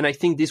NFTs. And I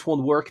think this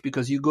won't work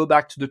because you go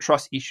back to the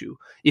trust issue.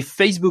 If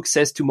Facebook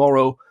says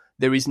tomorrow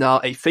there is now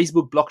a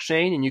Facebook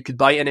blockchain and you could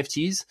buy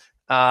NFTs,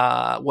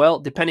 well,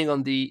 depending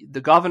on the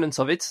governance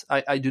of it,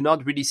 I do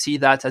not really see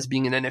that as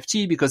being an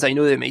NFT because I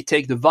know they may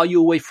take the value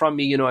away from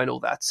me, and all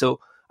that. So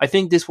I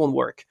think this won't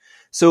work.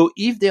 So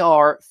if they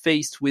are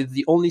faced with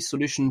the only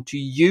solution to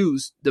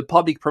use the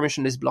public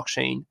permissionless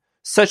blockchain,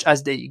 such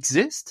as they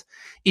exist,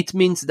 it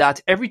means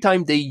that every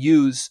time they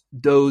use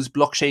those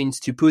blockchains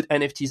to put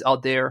NFTs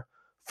out there,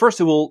 first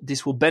of all,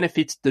 this will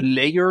benefit the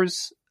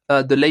layers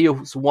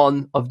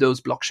one of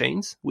those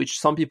blockchains, which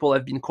some people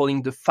have been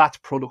calling the FAT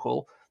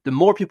protocol. The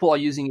more people are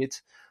using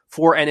it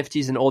for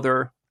NFTs and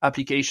other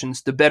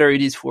applications, the better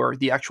it is for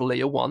the actual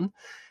layer one.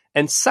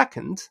 And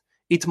second,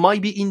 it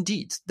might be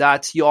indeed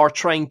that you are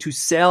trying to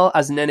sell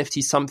as an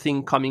NFT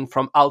something coming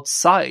from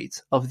outside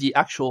of the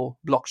actual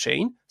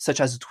blockchain, such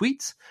as a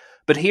tweet.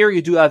 But here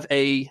you do have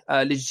a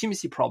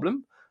legitimacy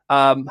problem.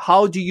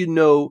 How do you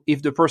know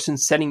if the person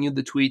sending you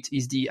the tweet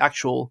is the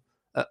actual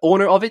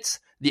owner of it,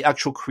 the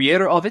actual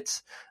creator of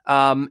it?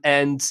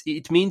 And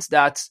it means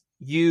that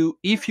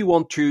if you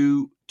want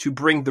to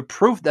bring the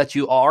proof that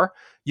you are,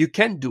 you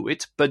can do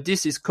it, but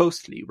this is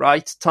costly,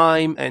 right?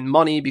 Time and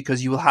money,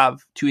 because you will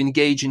have to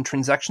engage in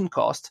transaction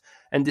cost.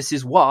 And this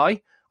is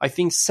why I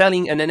think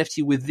selling an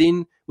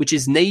NFT which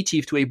is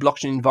native to a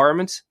blockchain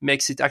environment,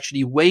 makes it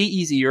actually way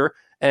easier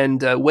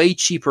and way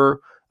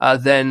cheaper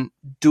than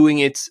doing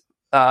it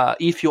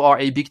if you are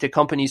a big tech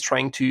company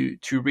trying to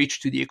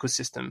reach to the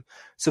ecosystem.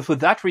 So for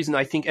that reason,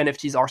 I think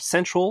NFTs are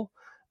central.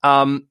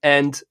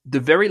 And the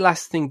very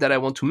last thing that I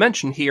want to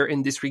mention here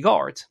in this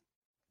regard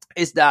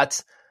is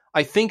that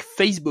I think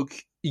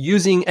Facebook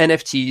using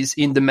NFTs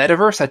in the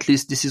metaverse, at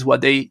least this is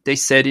what they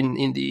said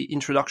in the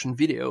introduction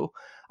video,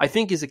 I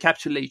think is a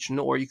capitulation,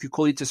 or you could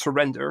call it a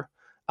surrender,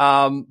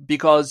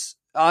 because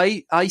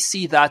I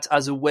see that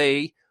as a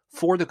way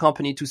for the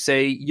company to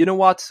say, you know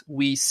what,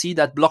 we see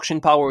that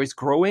blockchain power is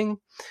growing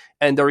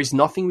and there is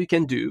nothing we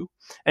can do.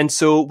 And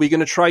so we're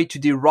going to try to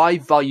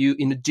derive value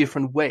in a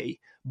different way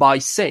by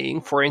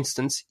saying, for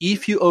instance,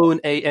 if you own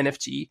a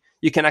NFT,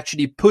 you can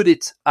actually put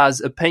it as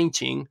a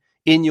painting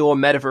in your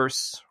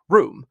metaverse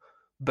room.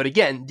 But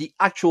again, the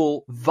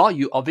actual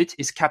value of it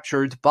is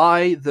captured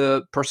by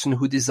the person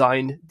who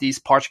designed this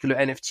particular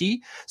NFT.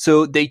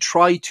 So they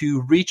try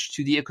to reach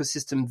to the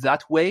ecosystem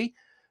that way.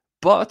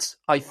 But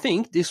I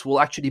think this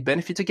will actually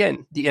benefit,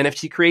 again, the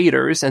NFT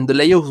creators and the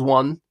layers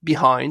one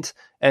behind,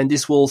 and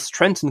this will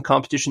strengthen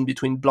competition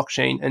between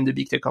blockchain and the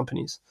big tech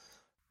companies.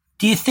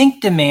 Do you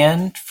think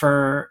demand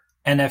for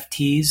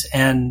NFTs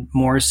and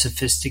more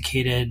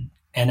sophisticated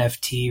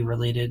NFT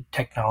related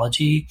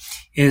technology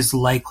is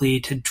likely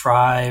to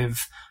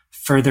drive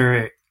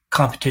further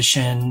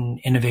competition,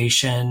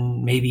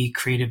 innovation, maybe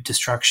creative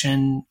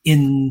destruction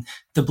in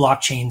the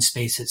blockchain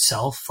space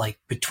itself, like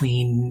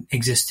between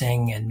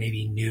existing and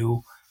maybe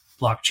new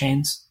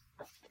blockchains?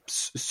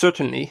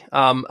 Certainly.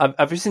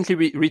 I've recently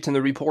written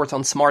a report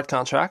on smart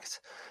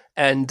contracts,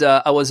 and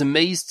I was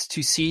amazed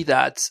to see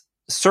that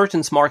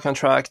certain smart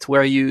contracts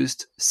were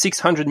used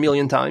 600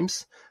 million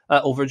times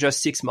over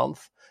just 6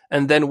 months.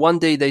 And then one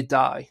day they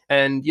die,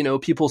 and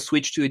people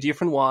switch to a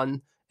different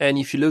one. And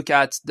if you look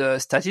at the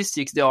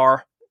statistics, they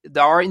are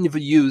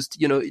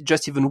used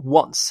just even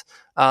once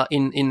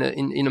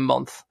in a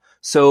month.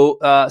 So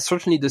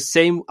certainly the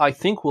same, I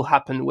think, will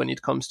happen when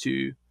it comes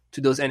to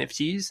those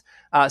NFTs.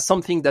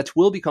 Something that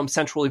will become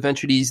central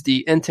eventually is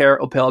the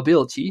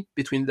interoperability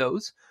between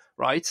those.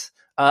 Right?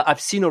 I've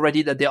seen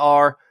already that there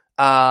are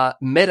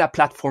meta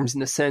platforms,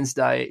 in the sense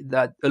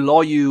that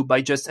allow you,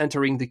 by just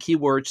entering the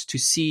keywords, to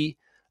see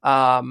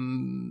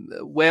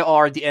where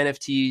are the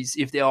NFTs,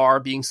 if they are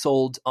being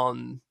sold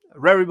on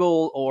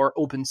Rarible or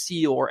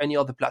OpenSea or any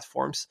other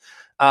platforms.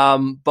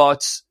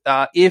 But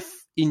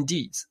if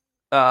indeed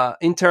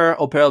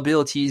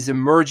interoperability is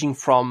emerging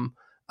from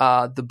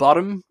the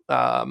bottom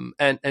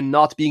and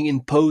not being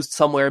imposed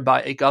somewhere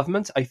by a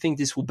government, I think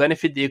this will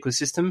benefit the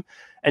ecosystem,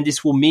 and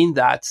this will mean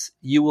that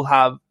you will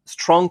have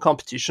strong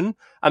competition.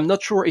 I'm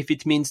not sure if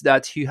it means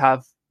that you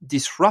have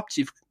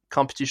disruptive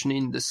competition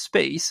in the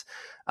space,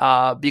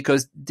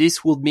 because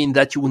this would mean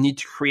that you will need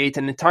to create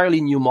an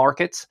entirely new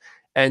market.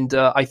 And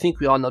I think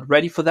we are not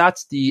ready for that.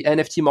 The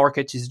NFT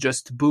market is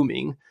just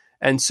booming.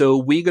 And so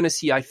we're going to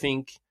see, I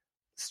think,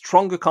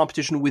 stronger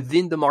competition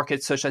within the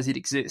market such as it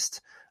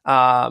exists.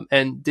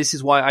 And this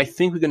is why I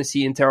think we're going to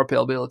see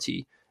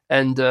interoperability.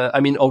 And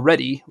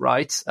already,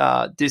 right?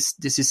 This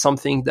is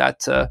something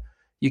that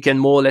you can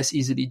more or less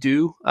easily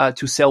do,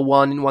 to sell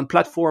one in one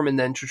platform and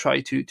then to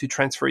try to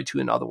transfer it to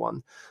another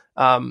one.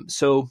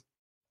 So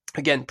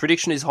again,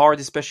 prediction is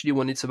hard, especially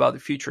when it's about the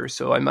future.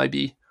 So I might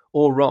be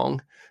all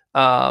wrong.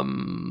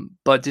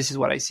 But this is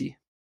what I see.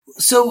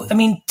 So,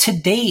 to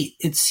date,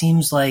 it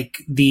seems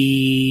like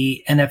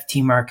the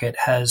NFT market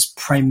has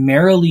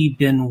primarily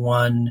been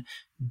one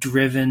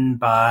driven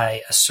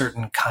by a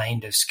certain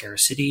kind of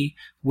scarcity,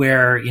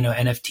 where,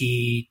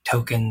 NFT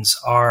tokens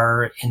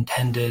are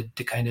intended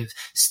to kind of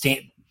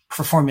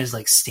perform as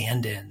like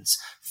stand-ins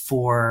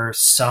for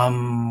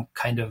some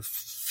kind of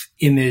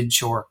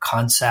image or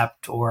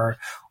concept or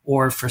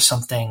for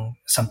something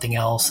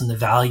else. And the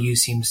value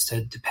seems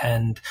to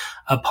depend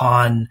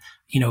upon,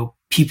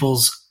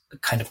 people's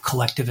kind of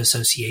collective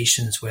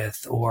associations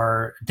with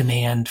or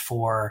demand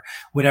for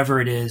whatever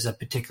it is a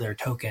particular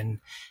token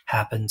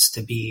happens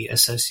to be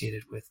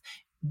associated with.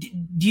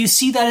 Do you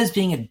see that as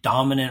being a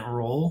dominant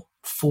role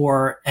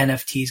for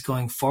NFTs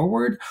going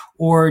forward,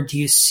 or do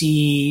you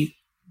see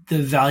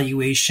the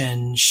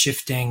valuation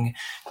shifting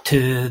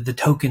to the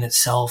token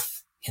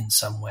itself in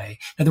some way?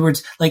 In other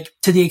words, like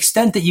to the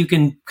extent that you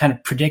can kind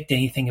of predict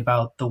anything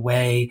about the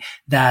way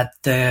that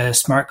the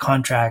smart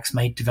contracts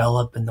might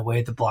develop and the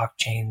way the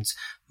blockchains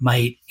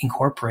might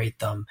incorporate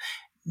them,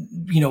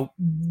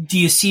 do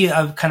you see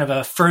a kind of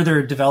a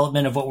further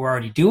development of what we're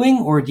already doing,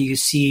 or do you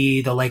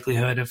see the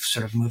likelihood of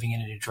sort of moving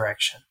in a new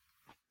direction?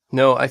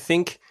 No, I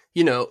think,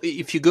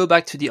 if you go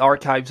back to the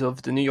archives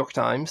of the New York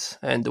Times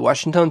and the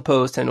Washington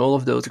Post and all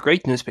of those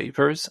great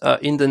newspapers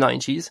in the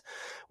 90s,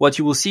 what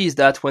you will see is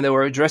that when they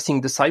were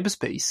addressing the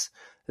cyberspace,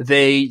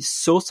 they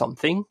saw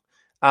something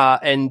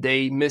and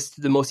they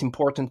missed the most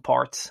important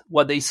part.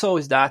 What they saw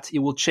is that it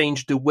will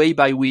change the way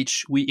by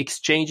which we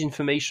exchange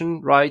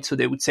information, right? So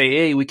they would say,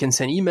 hey, we can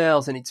send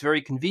emails and it's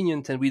very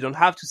convenient and we don't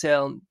have to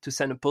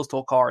send a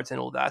postal cards and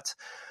all that.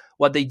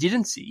 What they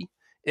didn't see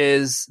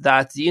is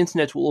that the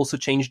internet will also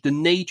change the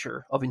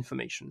nature of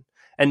information.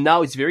 And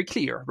now it's very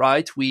clear,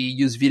 right? We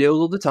use videos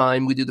all the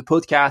time. We do the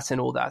podcasts and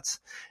all that.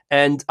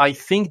 And I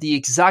think the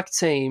exact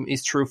same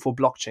is true for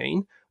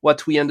blockchain.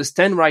 What we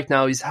understand right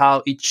now is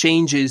how it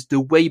changes the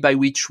way by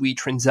which we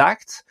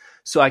transact.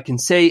 So I can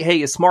say,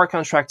 hey, a smart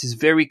contract is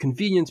very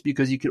convenient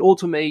because you can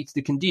automate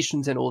the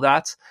conditions and all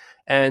that.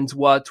 And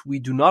what we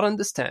do not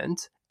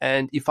understand,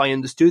 and if I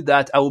understood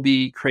that, I will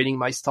be creating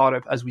my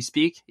startup as we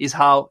speak, is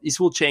how this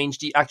will change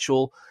the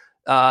actual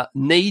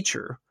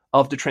nature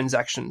of the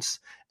transactions.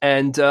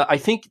 And I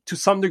think to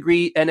some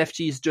degree,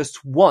 NFT is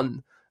just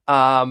one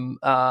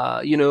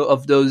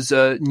of those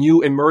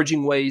new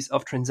emerging ways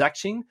of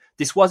transacting.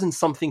 This wasn't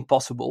something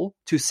possible.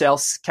 To sell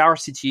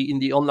scarcity in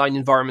the online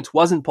environment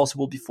wasn't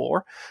possible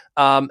before.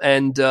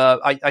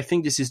 I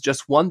think this is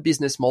just one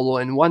business model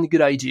and one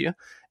good idea,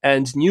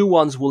 and new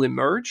ones will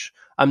emerge.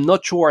 I'm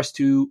not sure as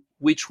to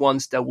which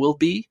ones there will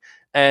be.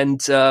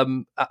 And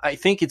I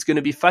think it's going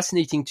to be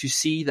fascinating to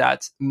see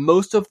that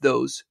most of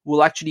those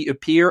will actually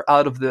appear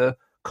out of the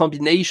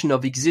combination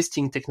of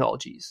existing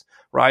technologies,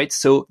 right?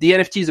 So the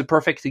NFT is a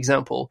perfect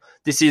example.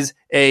 This is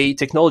a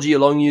technology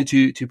allowing you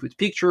to put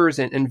pictures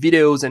and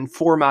videos and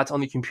format on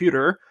the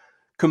computer,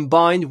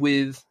 combined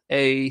with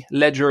a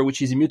ledger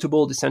which is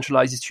immutable,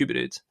 decentralized,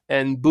 distributed,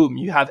 and boom,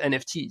 you have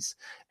NFTs.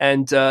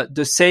 And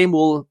the same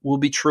will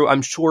be true,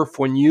 I'm sure,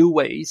 for new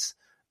ways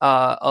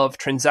of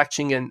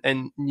transacting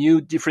and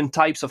new different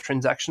types of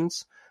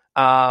transactions.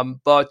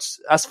 But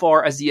as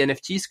far as the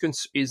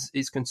NFT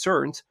is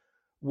concerned,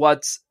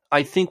 what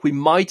I think we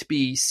might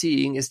be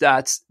seeing is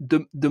that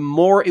the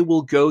more it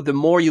will go, the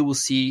more you will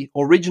see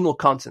original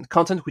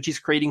content which is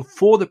creating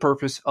for the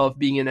purpose of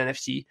being an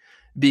NFT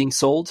being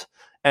sold.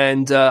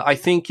 And I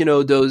think,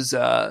 those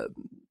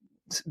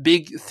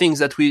big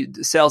things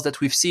sales that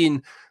we've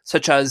seen,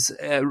 such as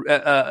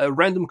a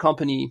random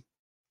company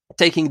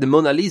taking the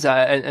Mona Lisa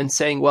and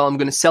saying, well, I'm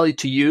going to sell it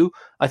to you.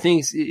 I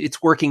think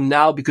it's working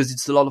now because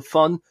it's a lot of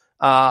fun.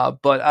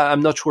 But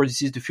I'm not sure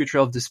this is the future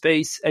of the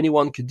space.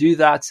 Anyone could do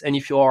that. And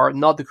if you are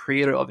not the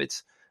creator of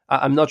it,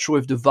 I'm not sure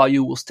if the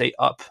value will stay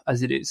up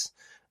as it is.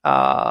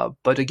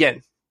 But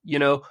again,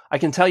 I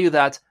can tell you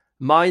that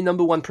my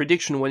number one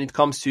prediction when it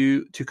comes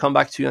to come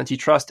back to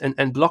antitrust and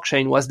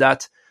blockchain was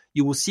that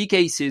you will see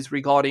cases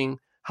regarding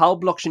how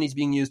blockchain is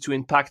being used to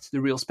impact the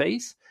real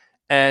space.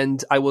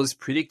 And I was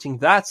predicting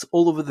that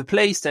all over the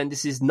place. And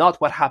this is not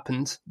what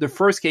happened. The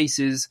first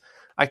cases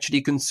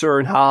actually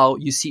concern how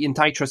you see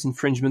antitrust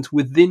infringement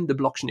within the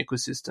blockchain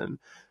ecosystem.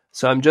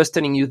 So I'm just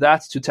telling you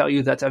that to tell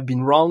you that I've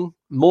been wrong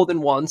more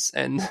than once.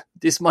 And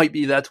this might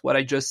be that what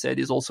I just said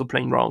is also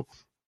plain wrong.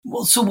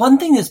 Well, so one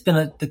thing that's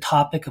been the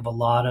topic of a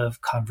lot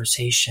of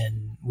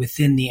conversation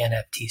within the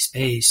NFT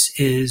space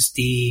is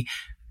it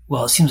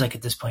seems like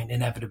at this point,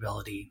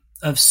 inevitability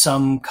of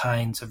some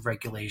kinds of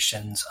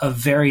regulations of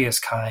various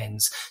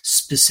kinds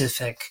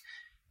specific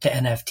to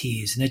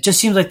NFTs. And it just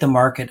seems like the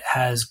market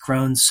has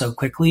grown so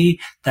quickly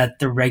that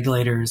the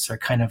regulators are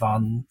kind of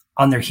on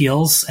their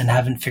heels and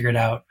haven't figured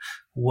out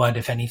what,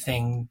 if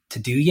anything, to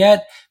do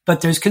yet.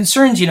 But there's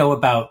concerns,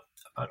 about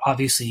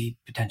obviously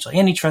potential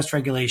antitrust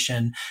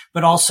regulation,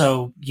 but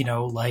also,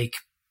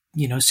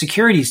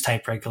 securities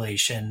type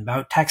regulation,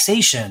 about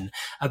taxation,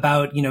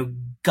 about,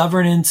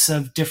 governance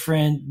of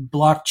different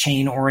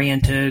blockchain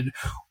oriented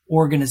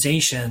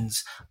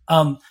organizations.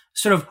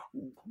 Sort of,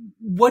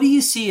 what do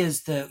you see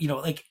as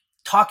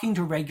talking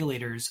to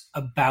regulators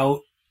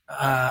about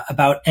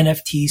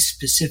NFT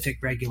specific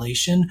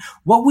regulation?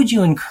 What would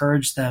you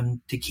encourage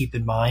them to keep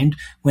in mind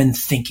when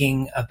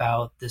thinking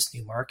about this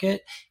new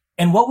market?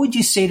 And what would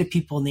you say to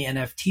people in the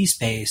NFT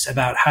space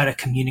about how to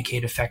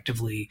communicate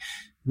effectively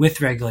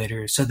with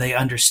regulators so they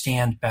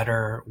understand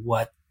better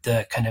what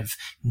the kind of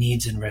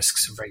needs and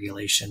risks of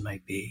regulation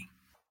might be?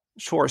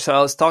 Sure. So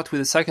I'll start with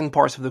the second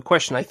part of the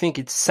question. I think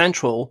it's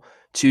central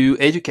to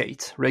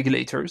educate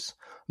regulators.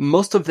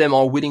 Most of them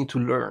are willing to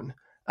learn.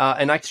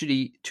 and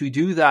actually to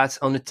do that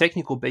on a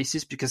technical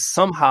basis because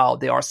somehow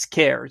they are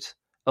scared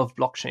of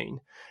blockchain.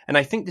 And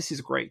I think this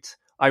is great.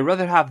 I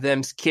rather have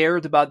them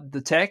scared about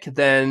the tech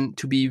than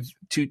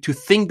to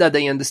think that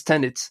they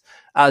understand it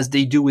as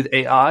they do with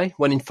AI,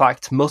 when in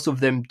fact most of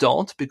them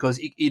don't, because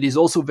it is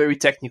also very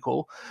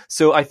technical.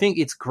 So I think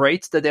it's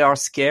great that they are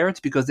scared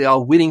because they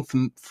are willing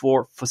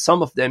for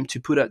some of them to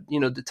put out,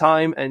 the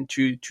time and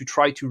to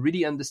try to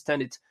really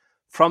understand it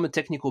from a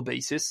technical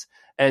basis.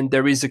 And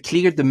there is a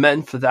clear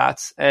demand for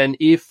that. And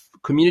if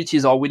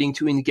communities are willing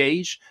to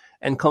engage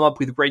and come up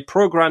with great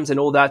programs and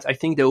all that, I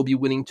think they will be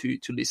willing to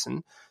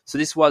listen. So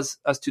this was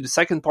as to the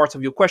second part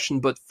of your question.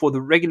 But for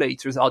the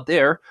regulators out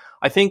there,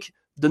 I think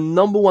the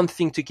number one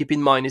thing to keep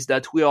in mind is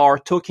that we are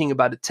talking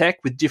about a tech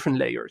with different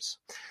layers.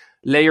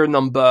 Layer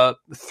number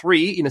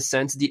 3, in a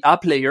sense, the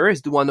app layer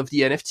is the one of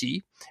the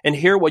NFT. And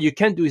here what you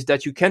can do is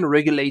that you can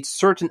regulate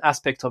certain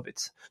aspects of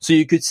it. So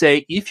you could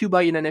say, if you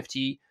buy an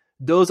NFT,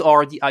 those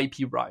are the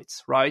IP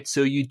rights, right?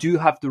 So you do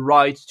have the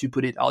right to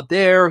put it out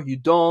there. You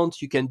don't.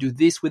 You can do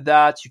this with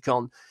that. You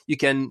can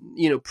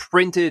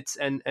print it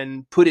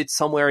and put it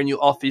somewhere in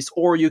your office,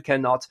 or you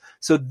cannot.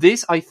 So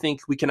this, I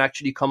think, we can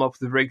actually come up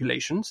with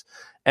regulations,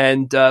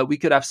 and we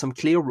could have some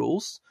clear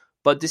rules.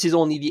 But this is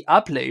only the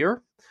app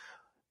layer.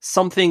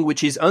 Something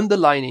which is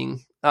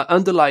underlying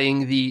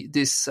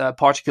this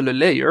particular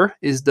layer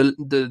is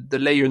the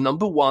layer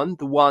number 1,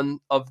 the one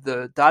of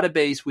the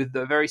database with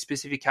the very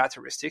specific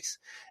characteristics.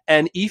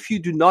 And if you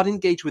do not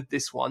engage with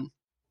this one,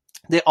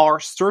 there are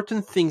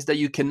certain things that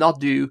you cannot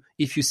do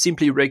if you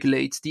simply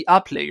regulate the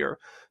app layer.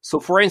 So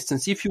for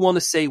instance, if you want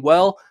to say,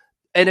 well,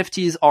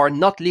 NFTs are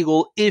not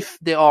legal if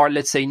they are,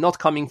 let's say, not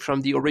coming from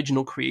the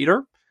original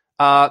creator,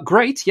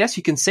 great, yes,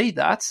 you can say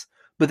that.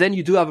 But then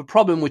you do have a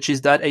problem, which is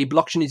that a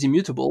blockchain is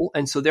immutable.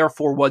 And so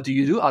therefore, what do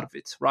you do out of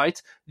it,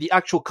 right? The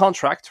actual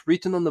contract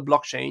written on the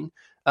blockchain,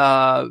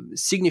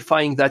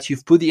 signifying that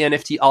you've put the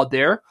NFT out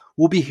there,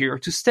 will be here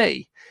to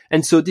stay.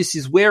 And so this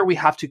is where we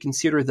have to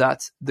consider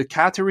that the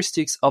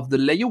characteristics of the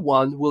layer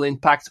 1 will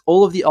impact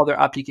all of the other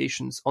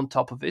applications on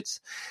top of it.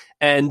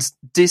 And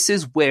this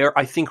is where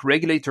I think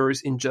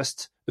regulators in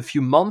just a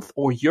few months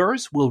or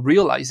years will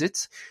realize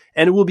it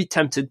and will be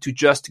tempted to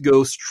just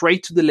go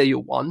straight to the layer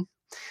 1.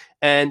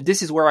 And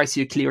this is where I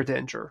see a clear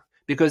danger,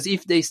 because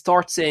if they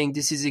start saying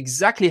this is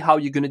exactly how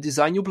you're going to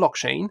design your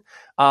blockchain,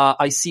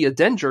 I see a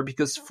danger,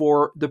 because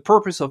for the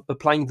purpose of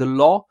applying the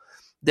law,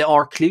 there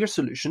are clear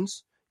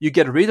solutions. You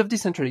get rid of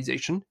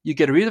decentralization, you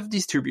get rid of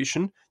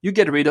distribution, you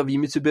get rid of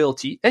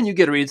immutability, and you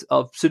get rid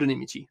of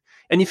pseudonymity.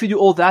 And if you do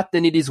all that,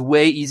 then it is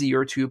way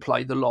easier to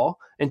apply the law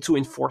and to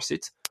enforce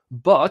it.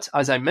 But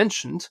as I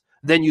mentioned,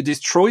 then you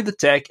destroy the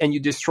tech and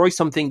you destroy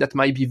something that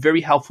might be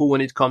very helpful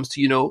when it comes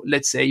to,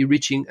 let's say,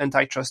 reaching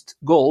antitrust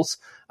goals,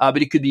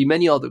 but it could be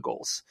many other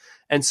goals.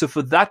 And so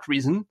for that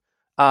reason,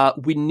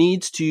 we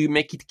need to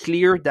make it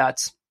clear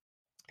that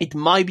it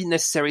might be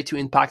necessary to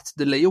impact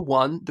the layer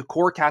 1, the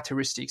core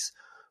characteristics,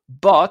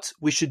 but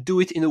we should do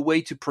it in a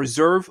way to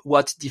preserve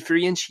what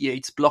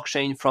differentiates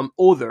blockchain from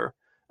other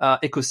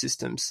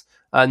ecosystems,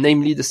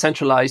 namely the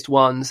centralized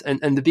ones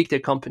and the big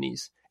tech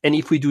companies. And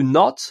if we do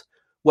not,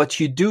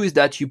 what you do is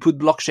that you put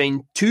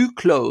blockchain too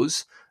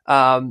close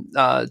to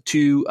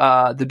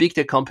the big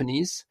tech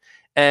companies.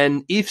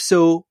 And if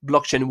so,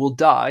 blockchain will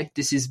die.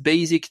 This is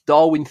basic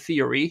Darwin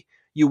theory.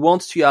 You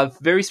want to have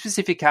very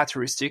specific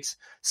characteristics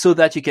so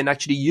that you can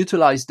actually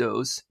utilize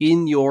those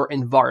in your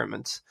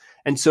environment.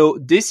 And so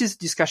this is a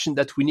discussion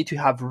that we need to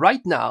have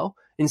right now,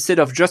 instead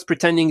of just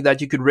pretending that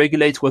you could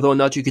regulate whether or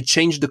not you could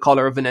change the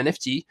color of an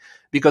NFT,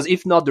 because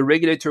if not, the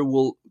regulator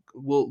will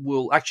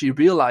actually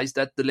realize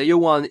that the layer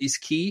 1 is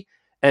key.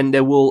 And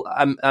they will,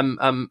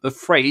 I'm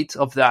afraid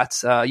of that,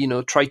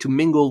 try to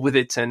mingle with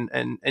it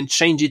and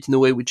change it in a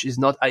way which is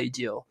not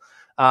ideal.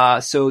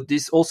 So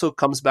this also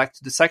comes back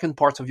to the second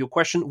part of your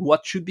question.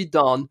 What should be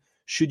done?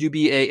 Should you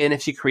be a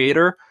NFT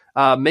creator?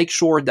 Make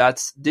sure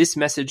that this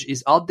message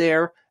is out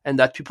there and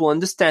that people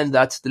understand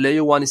that the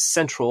layer 1 is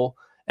central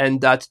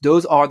and that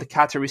those are the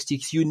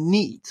characteristics you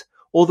need.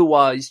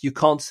 Otherwise, you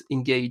can't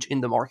engage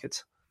in the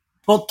market.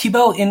 Well,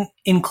 Thibaut,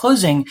 in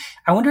closing,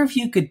 I wonder if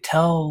you could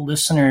tell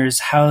listeners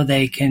how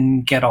they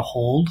can get a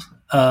hold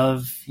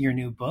of your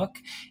new book,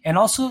 and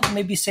also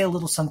maybe say a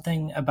little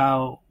something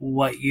about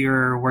what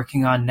you're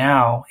working on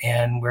now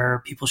and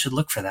where people should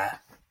look for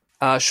that.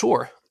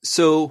 Sure.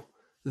 So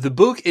the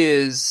book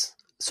is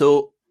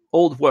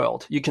Old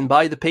World. You can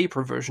buy the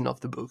paper version of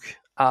the book.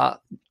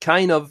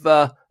 Kind of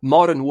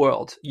Modern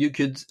World. You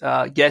could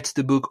get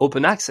the book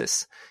open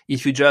access.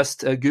 If you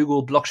just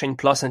Google blockchain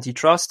plus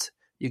antitrust,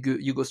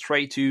 you go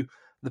straight to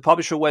the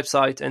publisher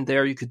website, and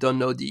there you could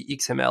download the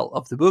XML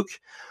of the book.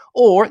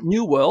 Or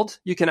New World,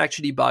 you can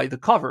actually buy the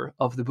cover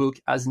of the book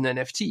as an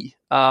NFT.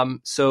 I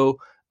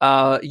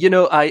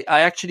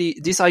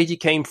actually, this idea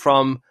came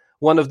from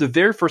one of the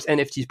very first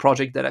NFT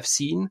projects that I've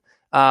seen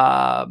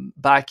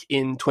back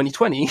in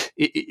 2020.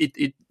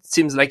 It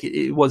seems like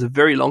it was a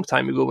very long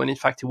time ago, when in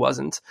fact it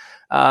wasn't.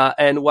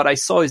 And what I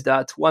saw is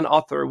that one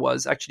author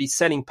was actually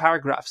selling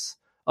paragraphs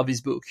of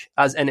his book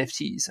as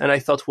NFTs. And I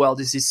thought, well,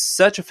 this is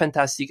such a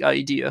fantastic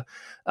idea.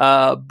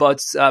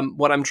 But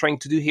what I'm trying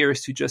to do here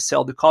is to just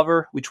sell the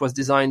cover, which was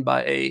designed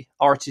by a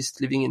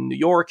artist living in New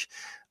York.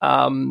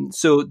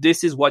 So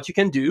this is what you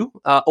can do,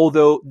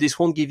 although this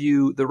won't give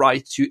you the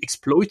right to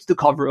exploit the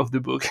cover of the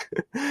book,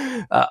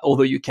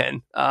 although you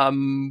can.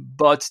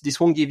 But this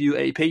won't give you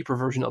a paper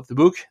version of the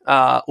book,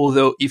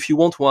 although if you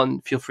want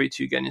one, feel free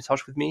to get in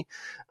touch with me.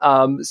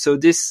 So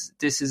this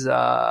is,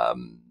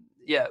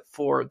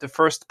 for the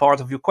first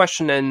part of your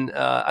question. And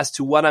as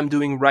to what I'm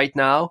doing right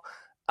now,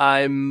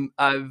 I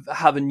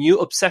have a new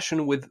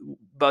obsession with,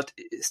 but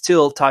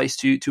still ties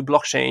to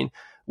blockchain,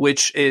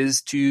 which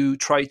is to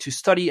try to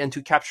study and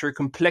to capture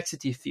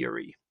complexity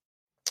theory.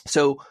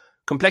 So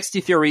complexity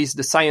theory is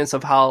the science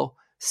of how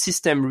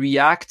system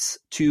reacts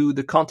to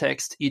the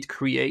context it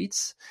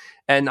creates.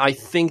 And I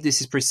think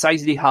this is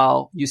precisely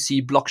how you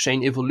see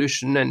blockchain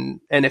evolution and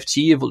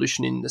NFT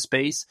evolution in the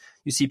space.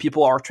 You see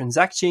people are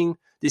transacting.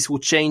 This will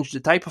change the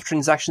type of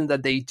transaction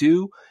that they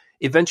do.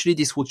 Eventually,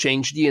 this will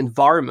change the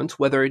environment,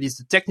 whether it is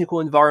the technical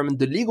environment,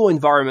 the legal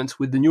environment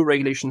with the new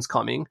regulations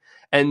coming,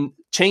 and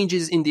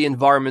changes in the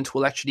environment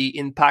will actually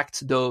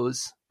impact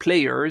those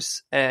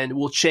players and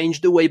will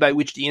change the way by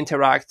which they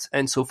interact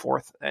and so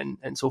forth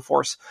and so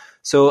forth.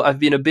 So I've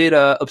been a bit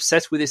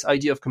obsessed with this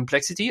idea of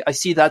complexity. I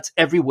see that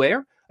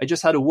everywhere. I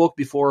just had a walk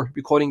before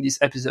recording these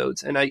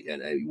episodes, and I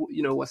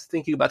was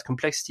thinking about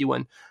complexity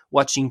when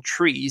watching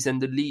trees and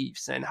the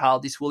leaves and how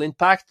this will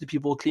impact the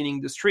people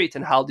cleaning the street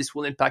and how this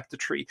will impact the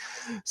tree.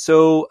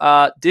 So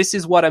this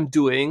is what I'm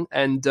doing,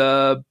 and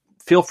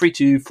feel free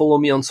to follow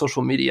me on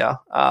social media.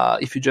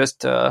 If you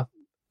just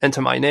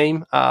enter my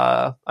name,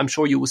 I'm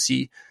sure you will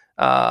see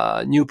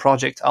new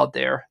project out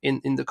there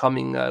in the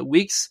coming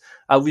weeks.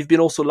 We've been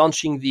also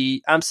launching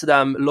the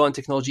Amsterdam Law and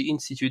Technology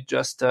Institute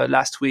just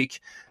last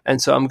week. And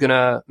so I'm going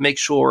to make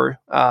sure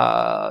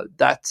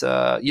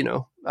that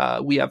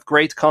we have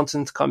great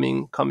content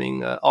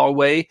coming our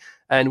way.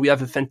 And we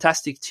have a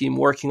fantastic team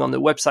working on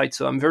the website.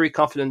 So I'm very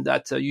confident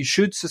that you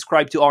should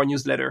subscribe to our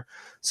newsletter.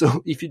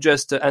 So if you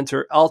just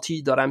enter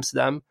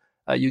alti.amsterdam,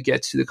 you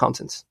get to the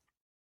content.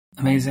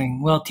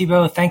 Amazing. Well,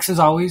 Thibaut, thanks as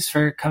always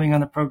for coming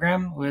on the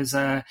program. It was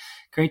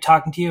great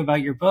talking to you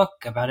about your book,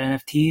 about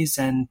NFTs,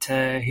 and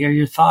to hear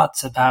your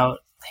thoughts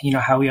about,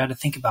 how we ought to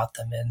think about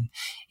them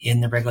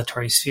in the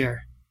regulatory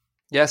sphere.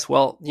 Yes,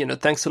 well,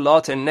 thanks a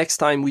lot. And next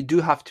time we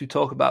do have to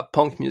talk about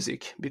punk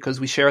music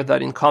because we share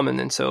that in common.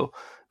 And so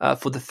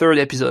for the third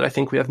episode, I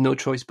think we have no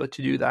choice but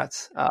to do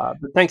that.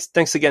 But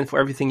thanks again for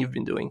everything you've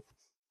been doing.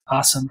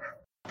 Awesome.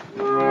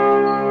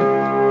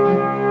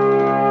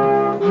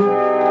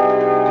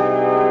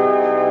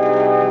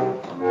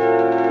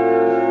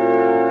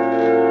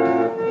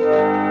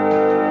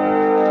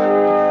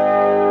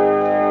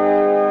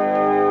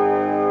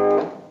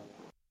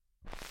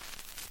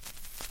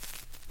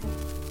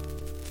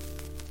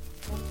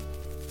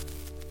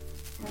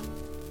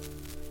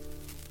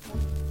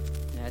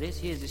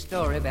 Here's a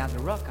story about the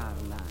Rock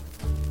Island Line.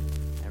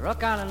 The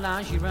Rock Island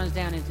Line, she runs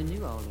down into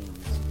New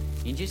Orleans.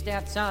 And just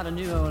outside of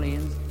New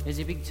Orleans, there's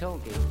a big toll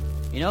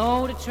gate.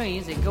 All the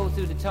trains, they go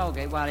through the toll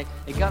gate while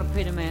they gotta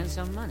pay the man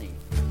some money.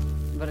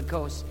 But of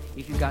course,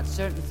 if you got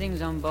certain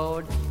things on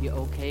board, you're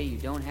okay, you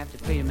don't have to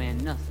pay the man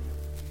nothing.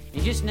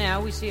 And just now,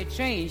 we see a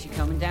train, she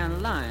coming down the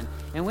line.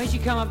 And when she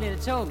come up near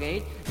the toll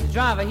gate, the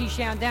driver, he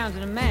shout down to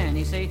the man,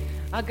 he say,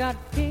 I got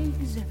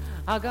pigs,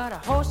 I got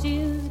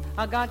horses,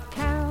 I got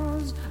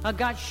cows, I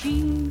got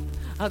sheep,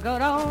 I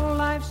got all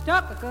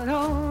livestock, I got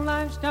all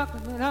livestock, I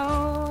got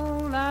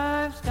all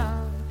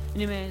livestock.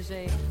 And the man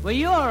say, well,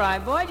 you all right,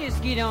 boy,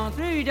 just get on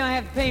through, you don't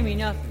have to pay me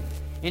nothing.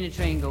 And the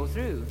train go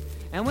through.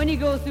 And when you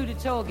go through the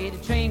toll gate,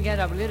 the train got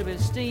up a little bit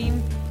of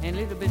steam and a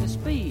little bit of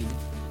speed.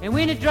 And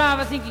when the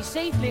driver think he's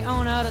safely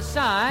on the other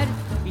side,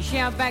 he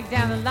shout back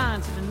down the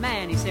line to the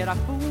man. He said, I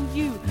fooled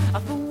you, I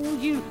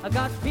fooled you. I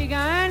got pig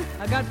iron,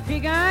 I got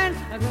pig iron,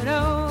 I got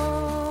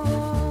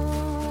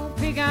old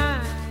pig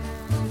iron.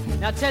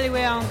 Now I'll tell you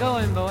where I'm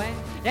going, boy.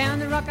 Down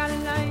the Rock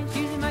Island Line,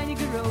 she's a mighty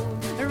good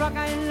road. The Rock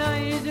Island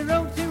Line is the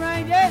road to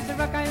ride. Yes, the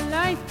Rock Island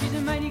Line is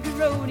a mighty good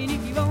road. And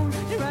if you own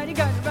the ride, you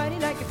got to ride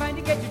it like you find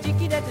to get your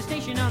ticket at the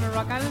station on the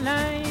Rock Island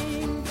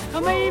Line. I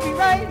may be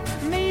right,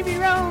 I may be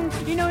wrong.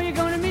 You're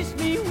gonna miss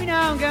me when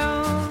I'm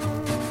gone.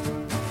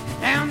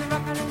 Down the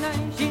Rock Island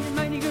Line, she's a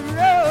mighty good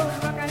road.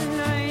 The Rock Island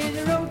Line is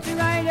the road to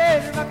ride.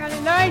 Yes, the Rock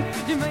Island Line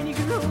is a mighty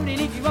good road. And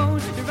if you own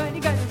the ride,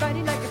 you got to ride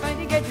it like you find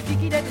to get your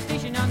ticket at the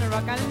station on the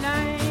Rock Island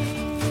Line.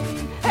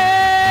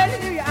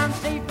 Hallelujah, I'm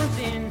safe from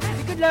sin.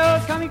 The good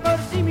Lord's coming for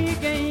to see me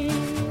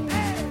again.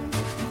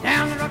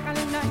 Down the Rock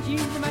Island Line,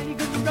 she's a mighty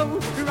good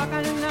road. The Rock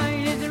Island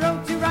Line is the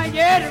road to ride.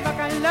 Yeah, the Rock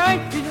Island Line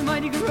is a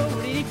mighty good road.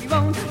 And if you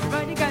want to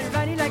ride, you got to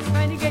ride it like you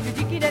find to get your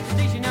ticket at the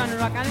station on the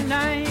Rock Island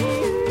Line.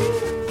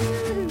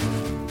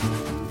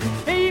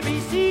 A, B,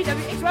 C,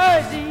 W, X,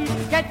 Y,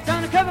 Z. Cat's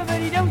on the cover, but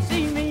he don't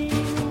see me.